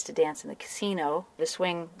opportunities to dance in the casino. The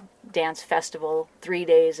swing dance festival, 3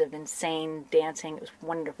 days of insane dancing, it was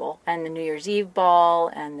wonderful. And the New Year's Eve ball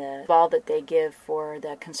and the ball that they give for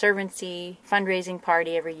the Conservancy fundraising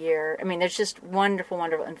party every year. I mean, there's just wonderful,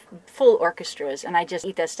 wonderful, and full orchestras, and I just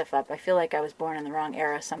eat that stuff up. I feel like I was born in the wrong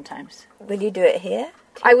era sometimes. Will you do it here?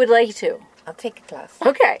 I would like to. I'll take a class.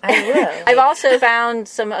 Okay. I will. I've also found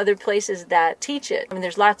some other places that teach it. I mean,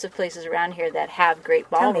 there's lots of places around here that have great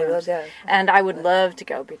Tell ballrooms. me, we'll go. And I would love to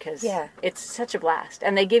go because Yeah. it's such a blast.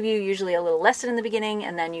 And they give you usually a little lesson in the beginning,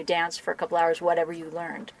 and then you dance for a couple hours, whatever you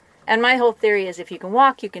learned. And my whole theory is if you can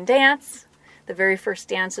walk, you can dance. The very first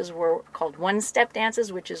dances were called one-step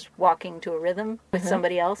dances, which is walking to a rhythm with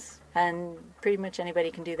somebody else. And pretty much anybody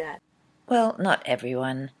can do that. Well, not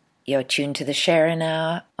everyone. You're tuned to the Sharin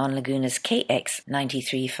Hour on Laguna's KX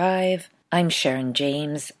 93.5. I'm Sharon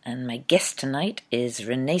James, and my guest tonight is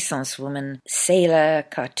Renaissance woman, sailor,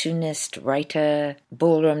 cartoonist, writer,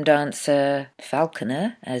 ballroom dancer,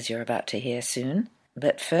 falconer, as you're about to hear soon.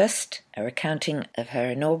 But first, a recounting of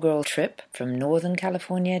her inaugural trip from Northern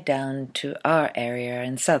California down to our area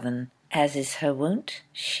in Southern. As is her wont,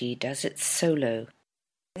 she does it solo.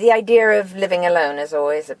 The idea of living alone has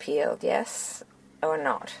always appealed, yes, or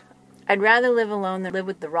not? I'd rather live alone than live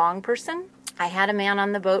with the wrong person. I had a man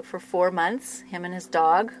on the boat for 4 months, him and his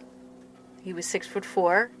dog. He was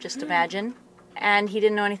 6'4", just imagine. And he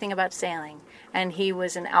didn't know anything about sailing. And he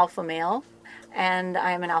was an alpha male, and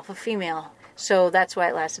I am an alpha female. So that's why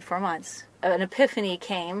it lasted 4 months. An epiphany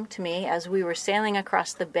came to me as we were sailing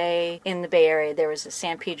across the bay. In the Bay Area, there was a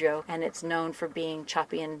San Pedro, and it's known for being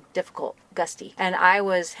choppy and difficult, gusty. And I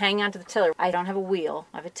was hanging onto the tiller. I don't have a wheel,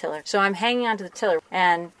 I have a tiller. So I'm hanging onto the tiller,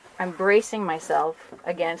 and I'm bracing myself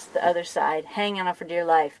against the other side, hanging on for dear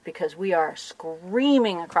life, because we are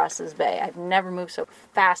screaming across this bay. I've never moved so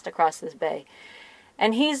fast across this bay.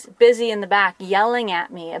 And he's busy in the back yelling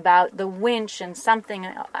at me about the winch and something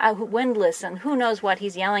windlass and who knows what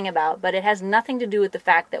he's yelling about. But it has nothing to do with the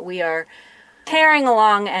fact that we are tearing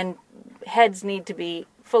along and heads need to be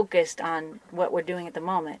focused on what we're doing at the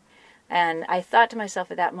moment. And I thought to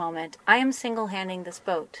myself at that moment, I am single-handing this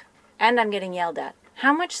boat and I'm getting yelled at.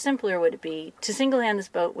 How much simpler would it be to single-hand this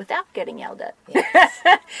boat without getting yelled at? Yes.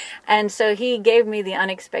 And so he gave me the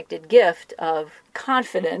unexpected gift of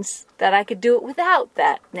confidence that I could do it without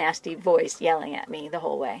that nasty voice yelling at me the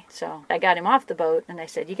whole way. So I got him off the boat, and I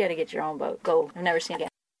said, you got to get your own boat. Go. I've never seen it again.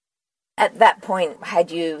 At that point,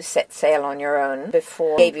 had you set sail on your own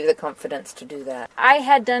before gave you the confidence to do that? I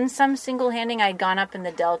had done some single-handing. I'd gone up in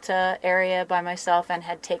the Delta area by myself and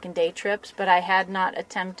had taken day trips, but I had not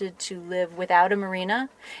attempted to live without a marina.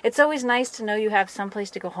 It's always nice to know you have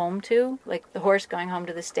someplace to go home to, like the horse going home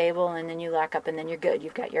to the stable, and then you lock up and then you're good.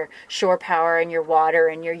 You've got your shore power and your water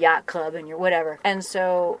and your yacht club and your whatever. And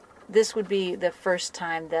so this would be the first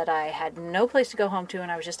time that I had no place to go home to,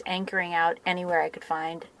 and I was just anchoring out anywhere I could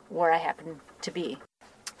find where I happened to be.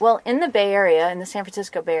 Well, in the Bay Area, in the San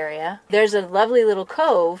Francisco Bay Area, there's a lovely little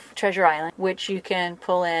cove, Treasure Island, which you can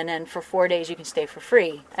pull in, and for 4 days you can stay for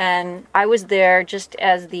free. And I was there just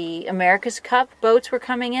as the America's Cup boats were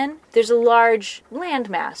coming in. There's a large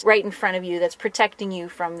landmass right in front of you that's protecting you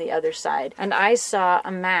from the other side. And I saw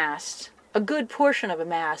a mast, a good portion of a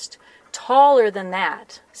mast, taller than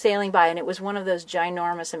that, sailing by, and it was one of those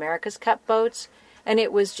ginormous America's Cup boats, and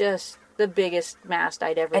it was just the biggest mast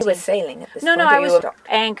I'd ever seen. You were sailing at this point? No, I was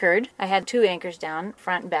anchored. I had 2 anchors down,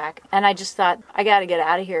 front and back, and I just thought, I got to get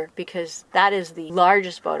out of here because that is the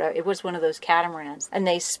largest boat. It was one of those catamarans, and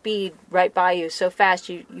they speed right by you so fast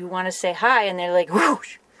you want to say hi, and they're like,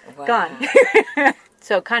 whoosh, gone.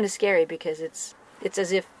 So kind of scary because it's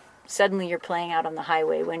as if suddenly you're playing out on the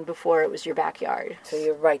highway when before it was your backyard. So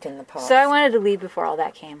you're right in the path. So I wanted to leave before all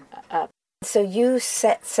that came up. So you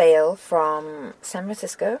set sail from San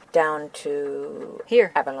Francisco down to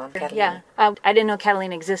here, Avalon, Catalina. Yeah, I didn't know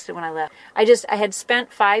Catalina existed when I left. I had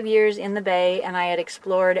spent 5 years in the Bay, and I had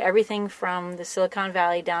explored everything from the Silicon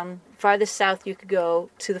Valley down farthest south you could go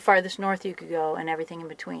to the farthest north you could go, and everything in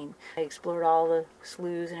between. I explored all the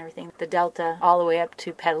sloughs and everything, the Delta, all the way up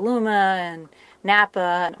to Petaluma and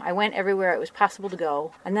Napa. I went everywhere it was possible to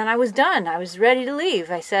go, and then I was done. I was ready to leave.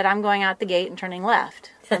 I said, I'm going out the gate and turning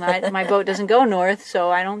left. And my boat doesn't go north, so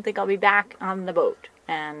I don't think I'll be back on the boat.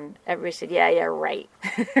 And everybody said, yeah, right.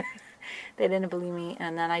 They didn't believe me,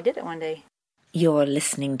 and then I did it one day. You're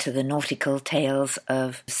listening to the nautical tales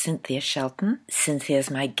of Cynthia Shelton. Cynthia's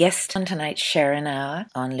my guest on tonight's Sharon Hour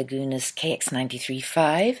on Laguna's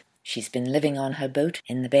KX93.5. She's been living on her boat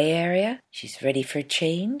in the Bay Area. She's ready for a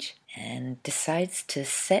change and decides to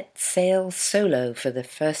set sail solo for the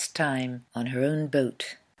first time on her own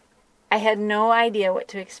boat. I had no idea what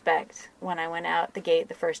to expect when I went out the gate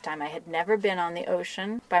the first time. I had never been on the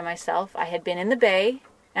ocean by myself. I had been in the bay,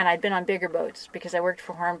 and I'd been on bigger boats because I worked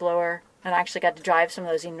for Hornblower, and I actually got to drive some of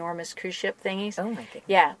those enormous cruise ship thingies. Oh, my goodness.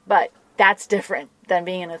 Yeah, but that's different than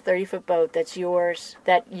being in a 30-foot boat that's yours,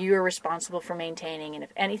 that you're responsible for maintaining, and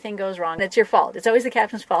if anything goes wrong, that's your fault. It's always the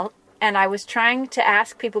captain's fault. And I was trying to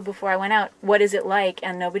ask people before I went out, what is it like?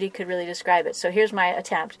 And nobody could really describe it. So here's my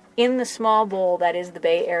attempt. In the small bowl that is the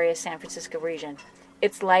Bay Area, San Francisco region,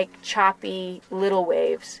 it's like choppy little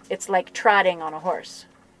waves. It's like trotting on a horse.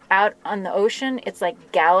 Out on the ocean, it's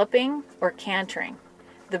like galloping or cantering.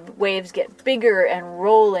 The waves get bigger and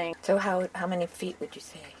rolling. So how many feet would you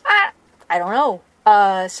say? I don't know.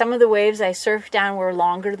 Some of the waves I surfed down were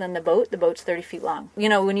longer than the boat. The boat's 30 feet long. You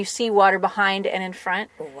know, when you see water behind and in front.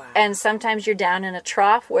 Wow. And sometimes you're down in a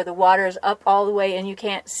trough where the water is up all the way and you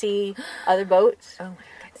can't see other boats. Oh, my God.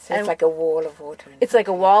 So it's like a wall of water. It's like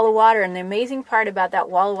a wall of water. And the amazing part about that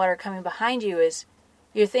wall of water coming behind you is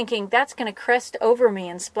you're thinking, that's going to crest over me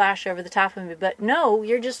and splash over the top of me. But no,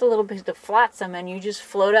 you're just a little bit of flotsam and you just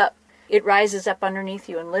float up. It rises up underneath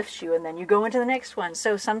you and lifts you, and then you go into the next one.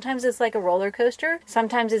 So sometimes it's like a roller coaster.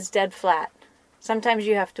 Sometimes it's dead flat. Sometimes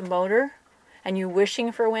you have to motor, and you're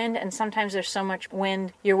wishing for wind, and sometimes there's so much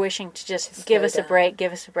wind, you're wishing to just give us a break,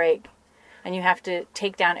 give us a break. And you have to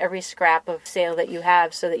take down every scrap of sail that you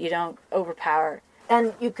have so that you don't overpower.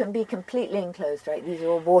 And you can be completely enclosed, right? These are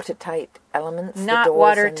all watertight elements? Not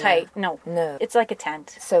watertight, no. No. It's like a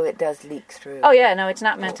tent. So it does leak through. Oh, yeah, no, it's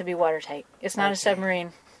not meant to be watertight. It's not a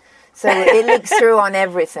submarine. So it leaks through on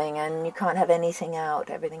everything, and you can't have anything out.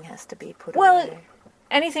 Everything has to be put away. Well,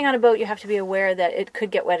 anything on a boat, you have to be aware that it could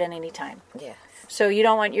get wet at any time. Yes. So you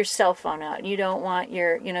don't want your cell phone out. You don't want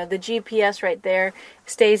your, the GPS right there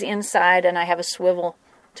stays inside, and I have a swivel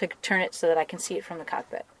to turn it so that I can see it from the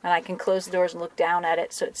cockpit. And I can close the doors and look down at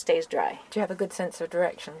it so it stays dry. Do you have a good sense of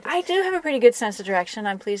direction? I do have a pretty good sense of direction,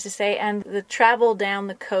 I'm pleased to say. And the travel down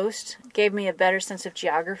the coast gave me a better sense of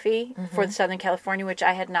geography for the Southern California, which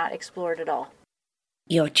I had not explored at all.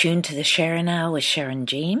 You're tuned to the Sharon Hour with Sharon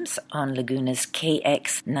James on Laguna's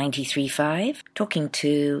KX93.5, talking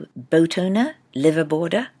to boat owner,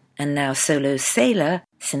 liveaboarder, and now solo sailor,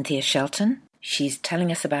 Cynthia Shelton. She's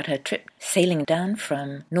telling us about her trip sailing down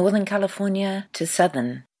from Northern California to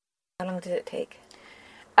Southern. How long did it take?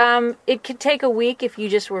 It could take a week if you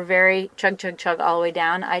just were very chug all the way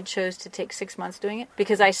down. I chose to take 6 months doing it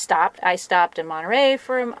because I stopped. I stopped in Monterey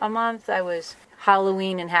for a month. I was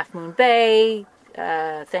Halloween in Half Moon Bay,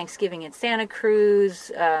 Thanksgiving in Santa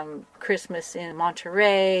Cruz, Christmas in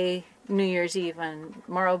Monterey, New Year's Eve in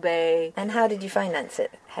Morro Bay. And how did you finance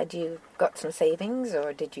it? Had you got some savings,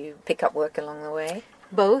 or did you pick up work along the way?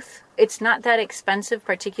 Both. It's not that expensive,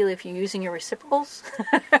 particularly if you're using your reciprocals.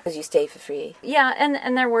 Because you stay for free. Yeah,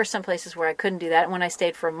 and there were some places where I couldn't do that. When I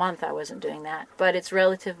stayed for a month, I wasn't doing that. But it's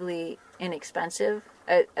relatively inexpensive,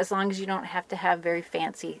 as long as you don't have to have very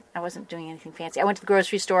fancy. I wasn't doing anything fancy. I went to the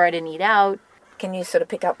grocery store. I didn't eat out. Can you sort of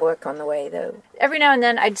pick up work on the way, though? Every now and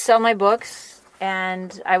then, I'd sell my books,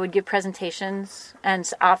 and I would give presentations.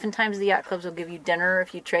 And oftentimes, the yacht clubs will give you dinner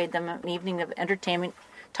if you trade them an evening of entertainment,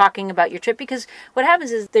 talking about your trip, because what happens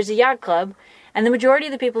is there's a yacht club and the majority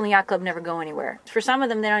of the people in the yacht club never go anywhere. For some of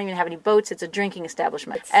them, they don't even have any boats. It's a drinking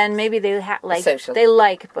establishment. And maybe they they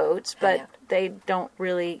like boats, but they don't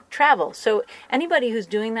really travel. So anybody who's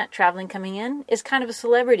doing that traveling coming in is kind of a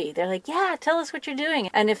celebrity. They're like, yeah, tell us what you're doing.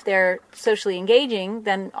 And if they're socially engaging,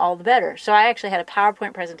 then all the better. So I actually had a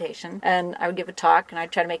PowerPoint presentation, and I would give a talk, and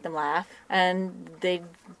I'd try to make them laugh, and they'd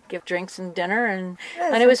give drinks and dinner, and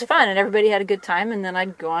it was fun, and everybody had a good time, and then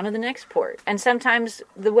I'd go on to the next port. And sometimes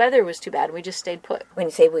the weather was too bad, and we just stayed put. When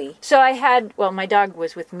you say we? So I had, my dog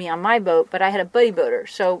was with me on my boat, but I had a buddy boater.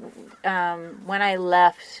 So when I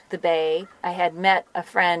left the bay, I had met a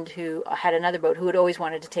friend who had another boat who had always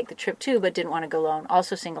wanted to take the trip too, but didn't want to go alone,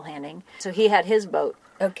 also single-handing. So he had his boat.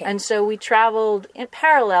 Okay. And so we traveled in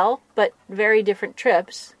parallel, but very different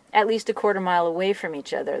trips, at least a quarter mile away from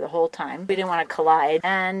each other the whole time. We didn't want to collide.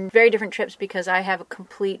 And very different trips because I have a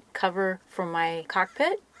complete cover for my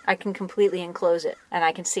cockpit. I can completely enclose it, and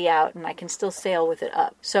I can see out, and I can still sail with it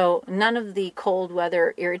up. So none of the cold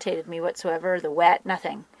weather irritated me whatsoever, the wet,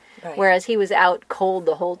 nothing. Right. Whereas he was out cold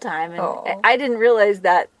the whole time, and I didn't realize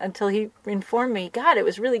that until he informed me, God, it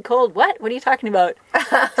was really cold. What are you talking about?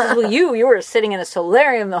 Says, well, you were sitting in a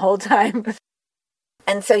solarium the whole time.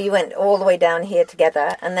 And so you went all the way down here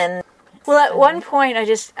together, and then... Well, at one point,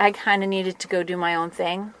 I kind of needed to go do my own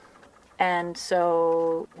thing. And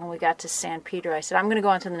so when we got to San Pedro, I said, I'm going to go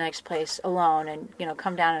on to the next place alone and,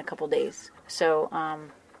 come down in a couple days. So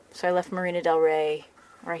I left Marina del Rey,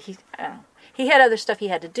 or he had other stuff he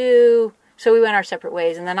had to do. So we went our separate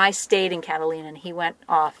ways. And then I stayed in Catalina, and he went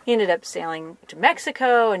off. He ended up sailing to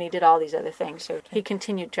Mexico, and he did all these other things. So he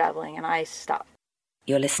continued traveling, and I stopped.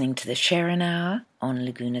 You're listening to the Sheran Hour on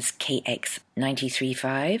Laguna's KX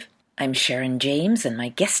 93.5. I'm Sharon James, and my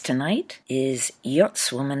guest tonight is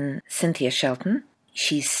yachtswoman CYNTHIA SHELTON.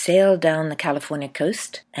 She sailed down the California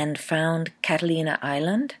coast and found Catalina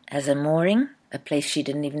Island as a mooring, a place she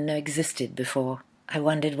didn't even know existed before. I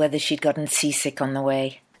wondered whether she'd gotten seasick on the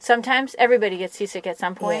way. Sometimes everybody gets seasick at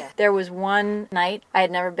some point. Yeah. There was one night, I had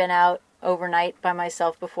never been out overnight by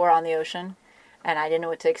myself before on the ocean, and I didn't know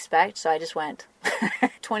what to expect, so I just went.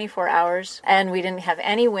 24 hours, and we didn't have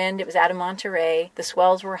any wind. It was out of Monterey. The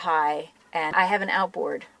swells were high, and I have an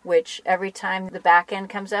outboard, which every time the back end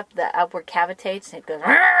comes up, the outboard cavitates, and it goes,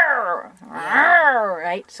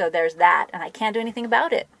 right? So there's that, and I can't do anything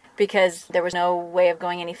about it because there was no way of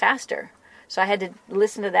going any faster. So I had to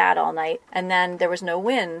listen to that all night, and then there was no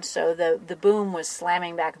wind, so the boom was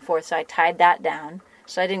slamming back and forth, so I tied that down,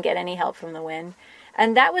 so I didn't get any help from the wind.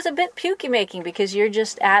 And that was a bit pukey-making because you're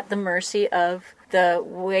just at the mercy of the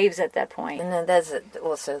waves at that point. And then there's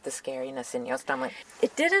also the scariness in your stomach.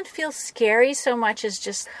 It didn't feel scary so much as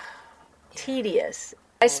just tedious.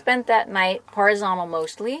 I spent that night horizontal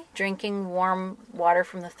mostly, drinking warm water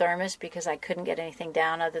from the thermos because I couldn't get anything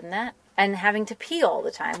down other than that. And having to pee all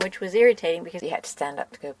the time, which was irritating because you had to stand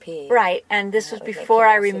up to go pee. Right, and this was before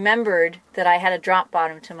I remembered that I had a drop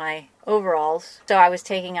bottom to my overalls. So I was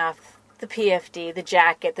taking off the PFD, the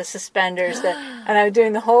jacket, the suspenders, and I was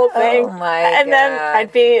doing the whole thing. Oh my God. And then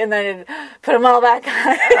I'd pee, and then I'd put them all back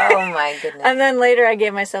on. Oh my goodness. And then later I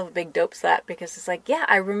gave myself a big dope slap because it's like, yeah,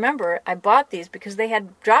 I remember I bought these because they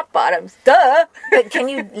had drop bottoms. Duh! But can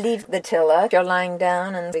you leave the tiller if you're lying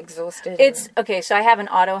down and exhausted? Okay, so I have an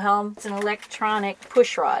auto helm. It's an electronic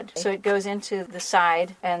push rod. So it goes into the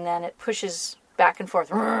side, and then it pushes back and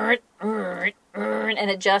forth, and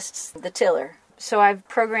adjusts the tiller. So I've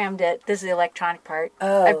programmed it, this is the electronic part,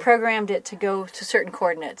 I programmed it to go to certain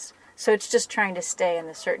coordinates. So it's just trying to stay in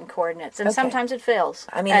the certain coordinates. And sometimes it fails.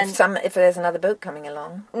 I mean, if there's another boat coming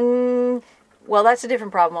along. Well, that's a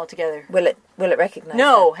different problem altogether. Will it recognize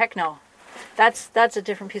No, that? heck no. That's a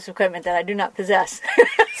different piece of equipment that I do not possess.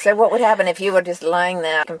 So what would happen if you were just lying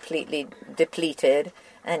there completely depleted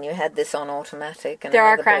and you had this on automatic? And There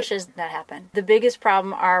are another crashes that happen. The biggest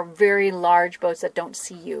problem are very large boats that don't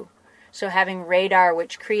see you. So having radar,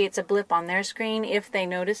 which creates a blip on their screen, if they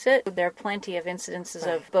notice it, there are plenty of incidences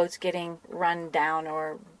of boats getting run down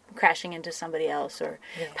or crashing into somebody else, or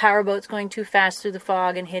power boats going too fast through the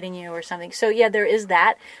fog and hitting you or something. So yeah, there is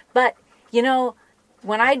that. But, you know,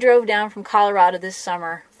 when I drove down from Colorado this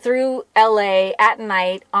summer through LA at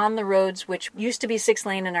night on the roads, which used to be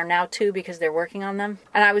 6-lane and are now 2 because they're working on them,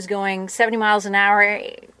 and I was going 70 miles an hour,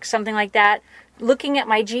 something like that, looking at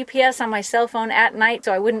my GPS on my cell phone at night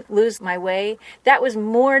so I wouldn't lose my way, that was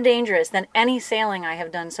more dangerous than any sailing I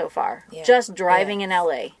have done so far. Just driving in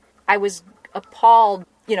LA. I was appalled.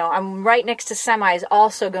 You know, I'm right next to semis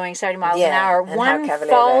also going 70 miles an hour. One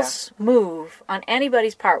false move on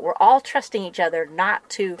anybody's part, we're all trusting each other not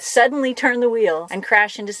to suddenly turn the wheel and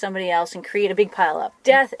crash into somebody else and create a big pileup.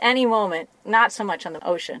 Death any moment, not so much on the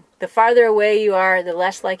ocean. The farther away you are, the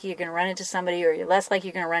less likely you're going to run into somebody, or you're less likely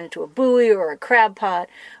you're going to run into a buoy or a crab pot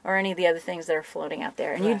or any of the other things that are floating out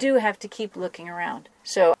there. And you do have to keep looking around.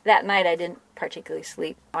 So that night I didn't particularly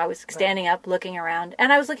sleep. I was standing up looking around,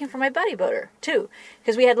 and I was looking for my buddy boater too,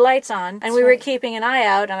 because we had lights on and we were keeping an eye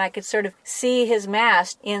out, and I could sort of see his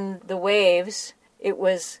mast in the waves. It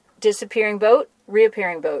was disappearing boat,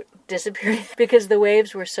 reappearing boat, disappearing, because the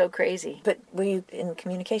waves were so crazy. But were you in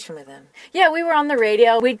communication with them? Yeah, we were on the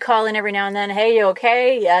radio. We'd call in every now and then, hey, you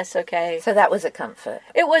okay? Yes, okay. So that was a comfort.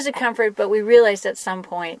 It was a comfort, but we realized at some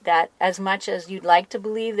point that as much as you'd like to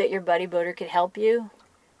believe that your buddy boater could help you,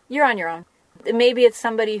 you're on your own. Maybe it's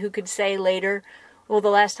somebody who could say later, well, the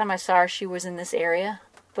last time I saw her, she was in this area.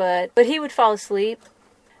 But he would fall asleep,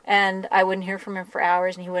 and I wouldn't hear from him for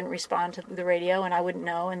hours, and he wouldn't respond to the radio, and I wouldn't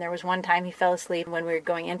know. And there was one time he fell asleep when we were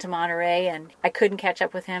going into Monterey, and I couldn't catch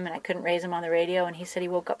up with him, and I couldn't raise him on the radio, and he said he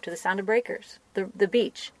woke up to the sound of breakers, the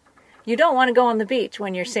beach. You don't want to go on the beach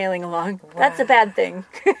when you're sailing along. Wow. That's a bad thing.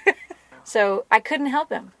 So I couldn't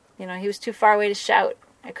help him. You know, he was too far away to shout.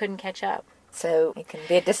 I couldn't catch up. So it can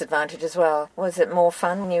be a disadvantage as well. Was it more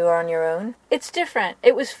fun when you were on your own? It's different.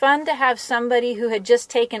 It was fun to have somebody who had just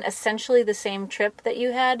taken essentially the same trip that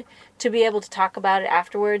you had to be able to talk about it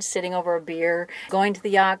afterwards, sitting over a beer, going to the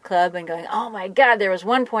yacht club and going, oh my God, there was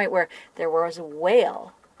one point where there was a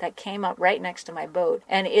whale that came up right next to my boat,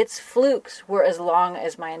 and its flukes were as long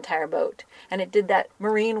as my entire boat. And it did that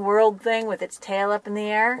marine world thing with its tail up in the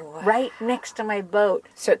air, right next to my boat.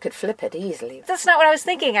 So it could flip it easily. That's not what I was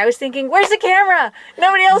thinking. I was thinking, where's the camera?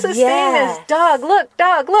 Nobody else is seeing this. Dog,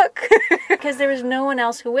 look. Because there was no one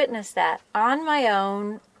else who witnessed that. On my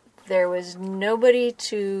own, there was nobody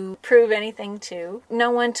to prove anything to, no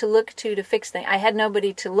one to look to fix things. I had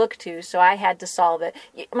nobody to look to, so I had to solve it.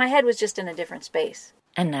 My head was just in a different space.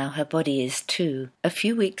 And now her body is too. A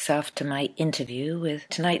few weeks after my interview with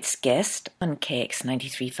tonight's guest on KX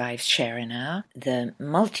 93.5's Sharin Hour, the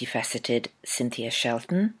multifaceted Cynthia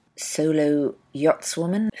Shelton, solo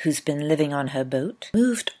yachtswoman who's been living on her boat,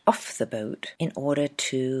 moved off the boat in order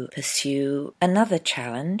to pursue another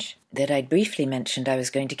challenge that I briefly mentioned I was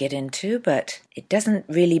going to get into, but it doesn't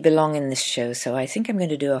really belong in this show, so I think I'm going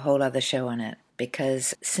to do a whole other show on it,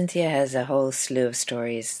 because Cynthia has a whole slew of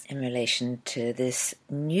stories in relation to this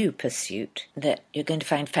new pursuit that you're going to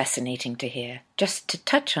find fascinating to hear. Just to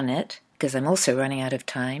touch on it, because I'm also running out of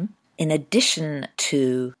time, in addition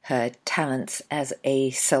to her talents as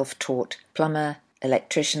a self-taught plumber,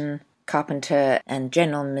 electrician, carpenter, and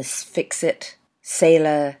general Miss Fix-It,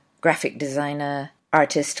 sailor, graphic designer,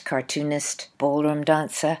 artist, cartoonist, ballroom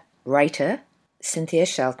dancer, writer, Cynthia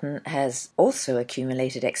Shelton has also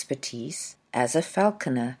accumulated expertise as a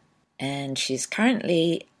falconer, and she's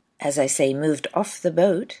currently, as I say, moved off the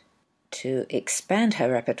boat to expand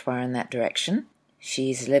her repertoire in that direction.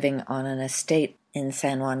 She's living on an estate in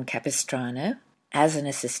San Juan Capistrano as an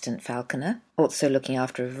assistant falconer, also looking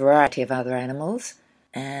after a variety of other animals,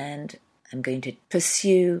 and I'm going to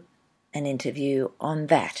pursue an interview on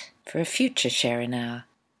that for a future Sharin Hour.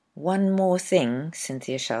 One more thing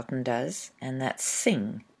Cynthia Shelton does, and that's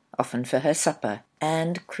sing, often for her supper,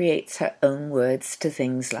 and creates her own words to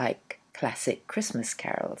things like classic Christmas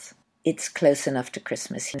carols. It's close enough to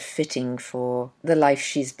Christmas and fitting for the life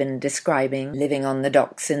she's been describing, living on the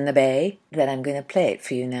docks in the bay, that I'm going to play it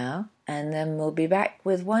for you now. And then we'll be back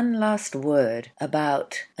with one last word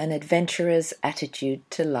about an adventurer's attitude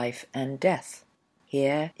to life and death.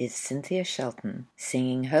 Here is Cynthia Shelton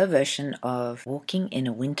singing her version of Walking in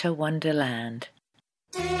a Winter Wonderland.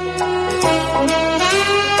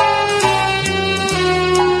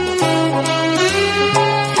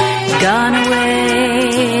 Gone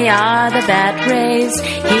away are the that rays.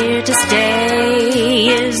 Here to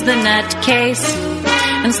stay is the nutcase.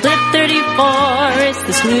 And slip 34 is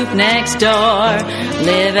the sloop next door,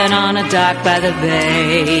 living on a dock by the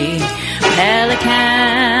bay.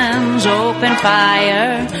 Pelicans open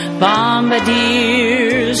fire,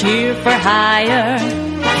 bombardiers here for hire.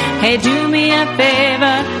 Hey, do me a favor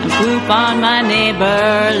and poop on my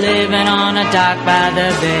neighbor, living on a dock by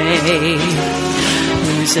the bay.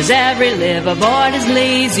 Who says every liveaboard is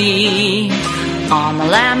lazy? On the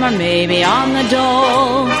lamb or maybe on the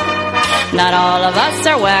dole. Not all of us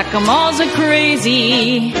are whack-a-moles or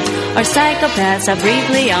crazy, or psychopaths are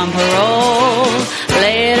briefly on parole.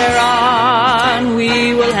 Later on,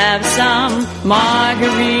 we will have some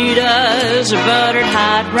margaritas or buttered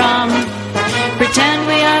hot rum. Pretend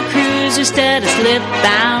we are cruisers instead of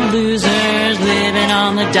slip-bound losers, living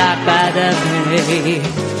on the dock by the bay.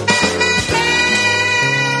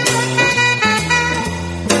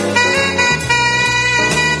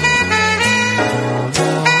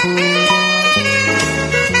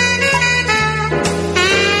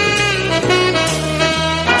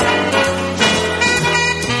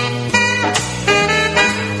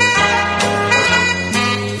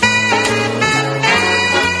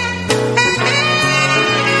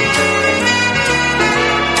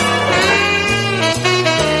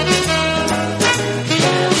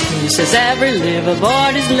 Says every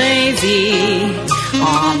liveaboard is lazy,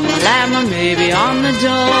 on the lamb or maybe on the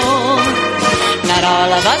dole. Not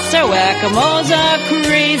all of us are whack-a-moles or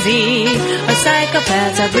crazy, or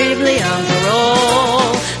psychopaths are briefly on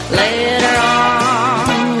parole. Later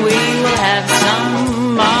on, we will have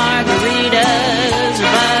some margaritas or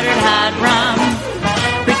buttered hot rum.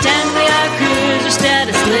 Pretend we are cruisers instead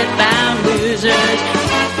of slip-bound losers,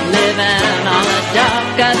 living on the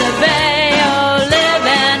dock of the bay.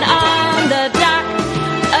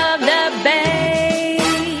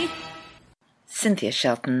 Cynthia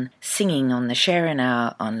Shelton singing on the Sharin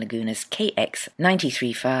Hour on Laguna's KX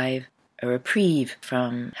 93.5, a reprieve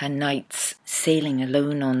from her nights sailing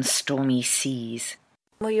alone on stormy seas.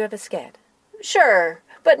 Were you ever scared? Sure,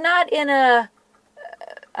 but not in a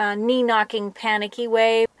knee-knocking, panicky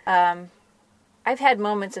way. I've had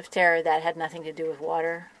moments of terror that had nothing to do with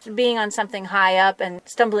water. Being on something high up and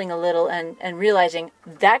stumbling a little and realizing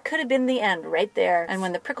that could have been the end right there. And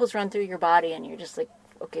when the prickles run through your body and you're just like,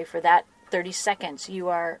 okay, for that 30 seconds, you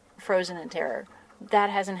are frozen in terror. That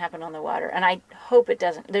hasn't happened on the water, and I hope it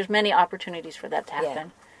doesn't. There's many opportunities for that to happen.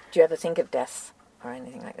 Yeah. Do you ever think of death or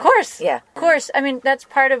anything like that? Of course. Yeah. Of course. I mean, that's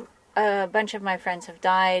part of a bunch of my friends have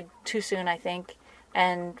died too soon, I think,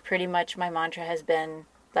 and pretty much my mantra has been,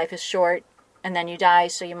 life is short, and then you die,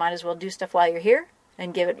 so you might as well do stuff while you're here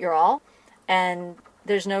and give it your all. And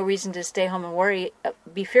there's no reason to stay home and worry,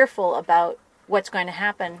 be fearful about what's going to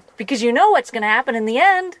happen, because you know what's going to happen in the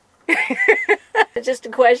end. It's just a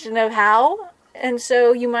question of how, and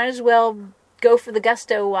so you might as well go for the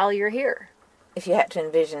gusto while you're here. If you had to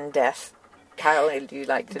envision death, how would you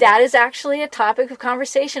like to That die? is actually a topic of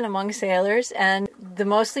conversation among sailors, and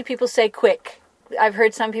mostly people say quick. I've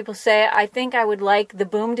heard some people say, I think I would like the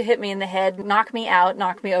boom to hit me in the head, knock me out,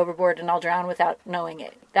 knock me overboard, and I'll drown without knowing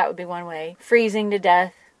it. That would be one way. Freezing to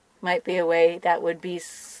death might be a way that would be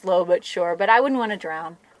slow but sure, but I wouldn't want to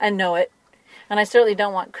drown and know it. And I certainly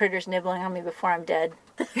don't want critters nibbling on me before I'm dead.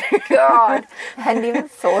 God, I hadn't even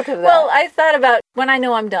thought of that. Well, I thought about when I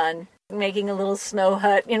know I'm done, making a little snow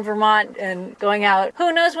hut in Vermont and going out.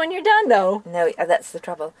 Who knows when you're done, though? No, that's the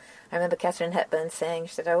trouble. I remember Katharine Hepburn saying,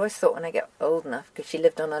 she said, I always thought when I get old enough, because she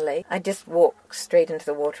lived on a lake, I'd just walk straight into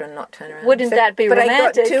the water and not turn around. Wouldn't that be romantic? But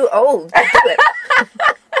I got too old to do it.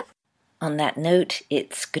 On that note,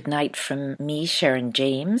 it's good night from me, Sharon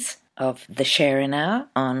James, of the Sheran Hour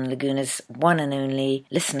on Laguna's one and only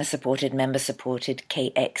listener-supported, member-supported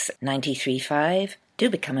KX 93.5. Do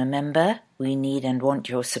become a member. We need and want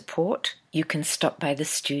your support. You can stop by the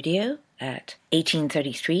studio at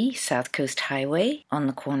 1833 South Coast Highway on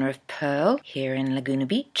the corner of Pearl here in Laguna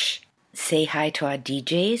Beach. Say hi to our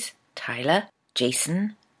DJs, Tyler,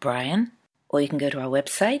 Jason, Brian, or you can go to our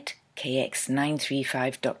website,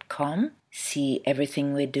 kx935.com. See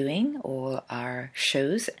everything we're doing, all our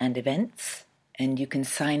shows and events, and you can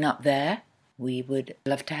sign up there. We would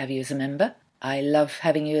love to have you as a member. I love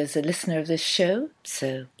having you as a listener of this show,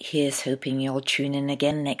 so here's hoping you'll tune in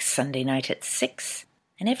again next Sunday night at 6,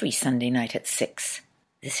 and every Sunday night at 6.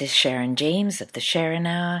 This is Sharon James of the Sharin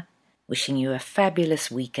Hour, wishing you a fabulous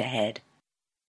week ahead.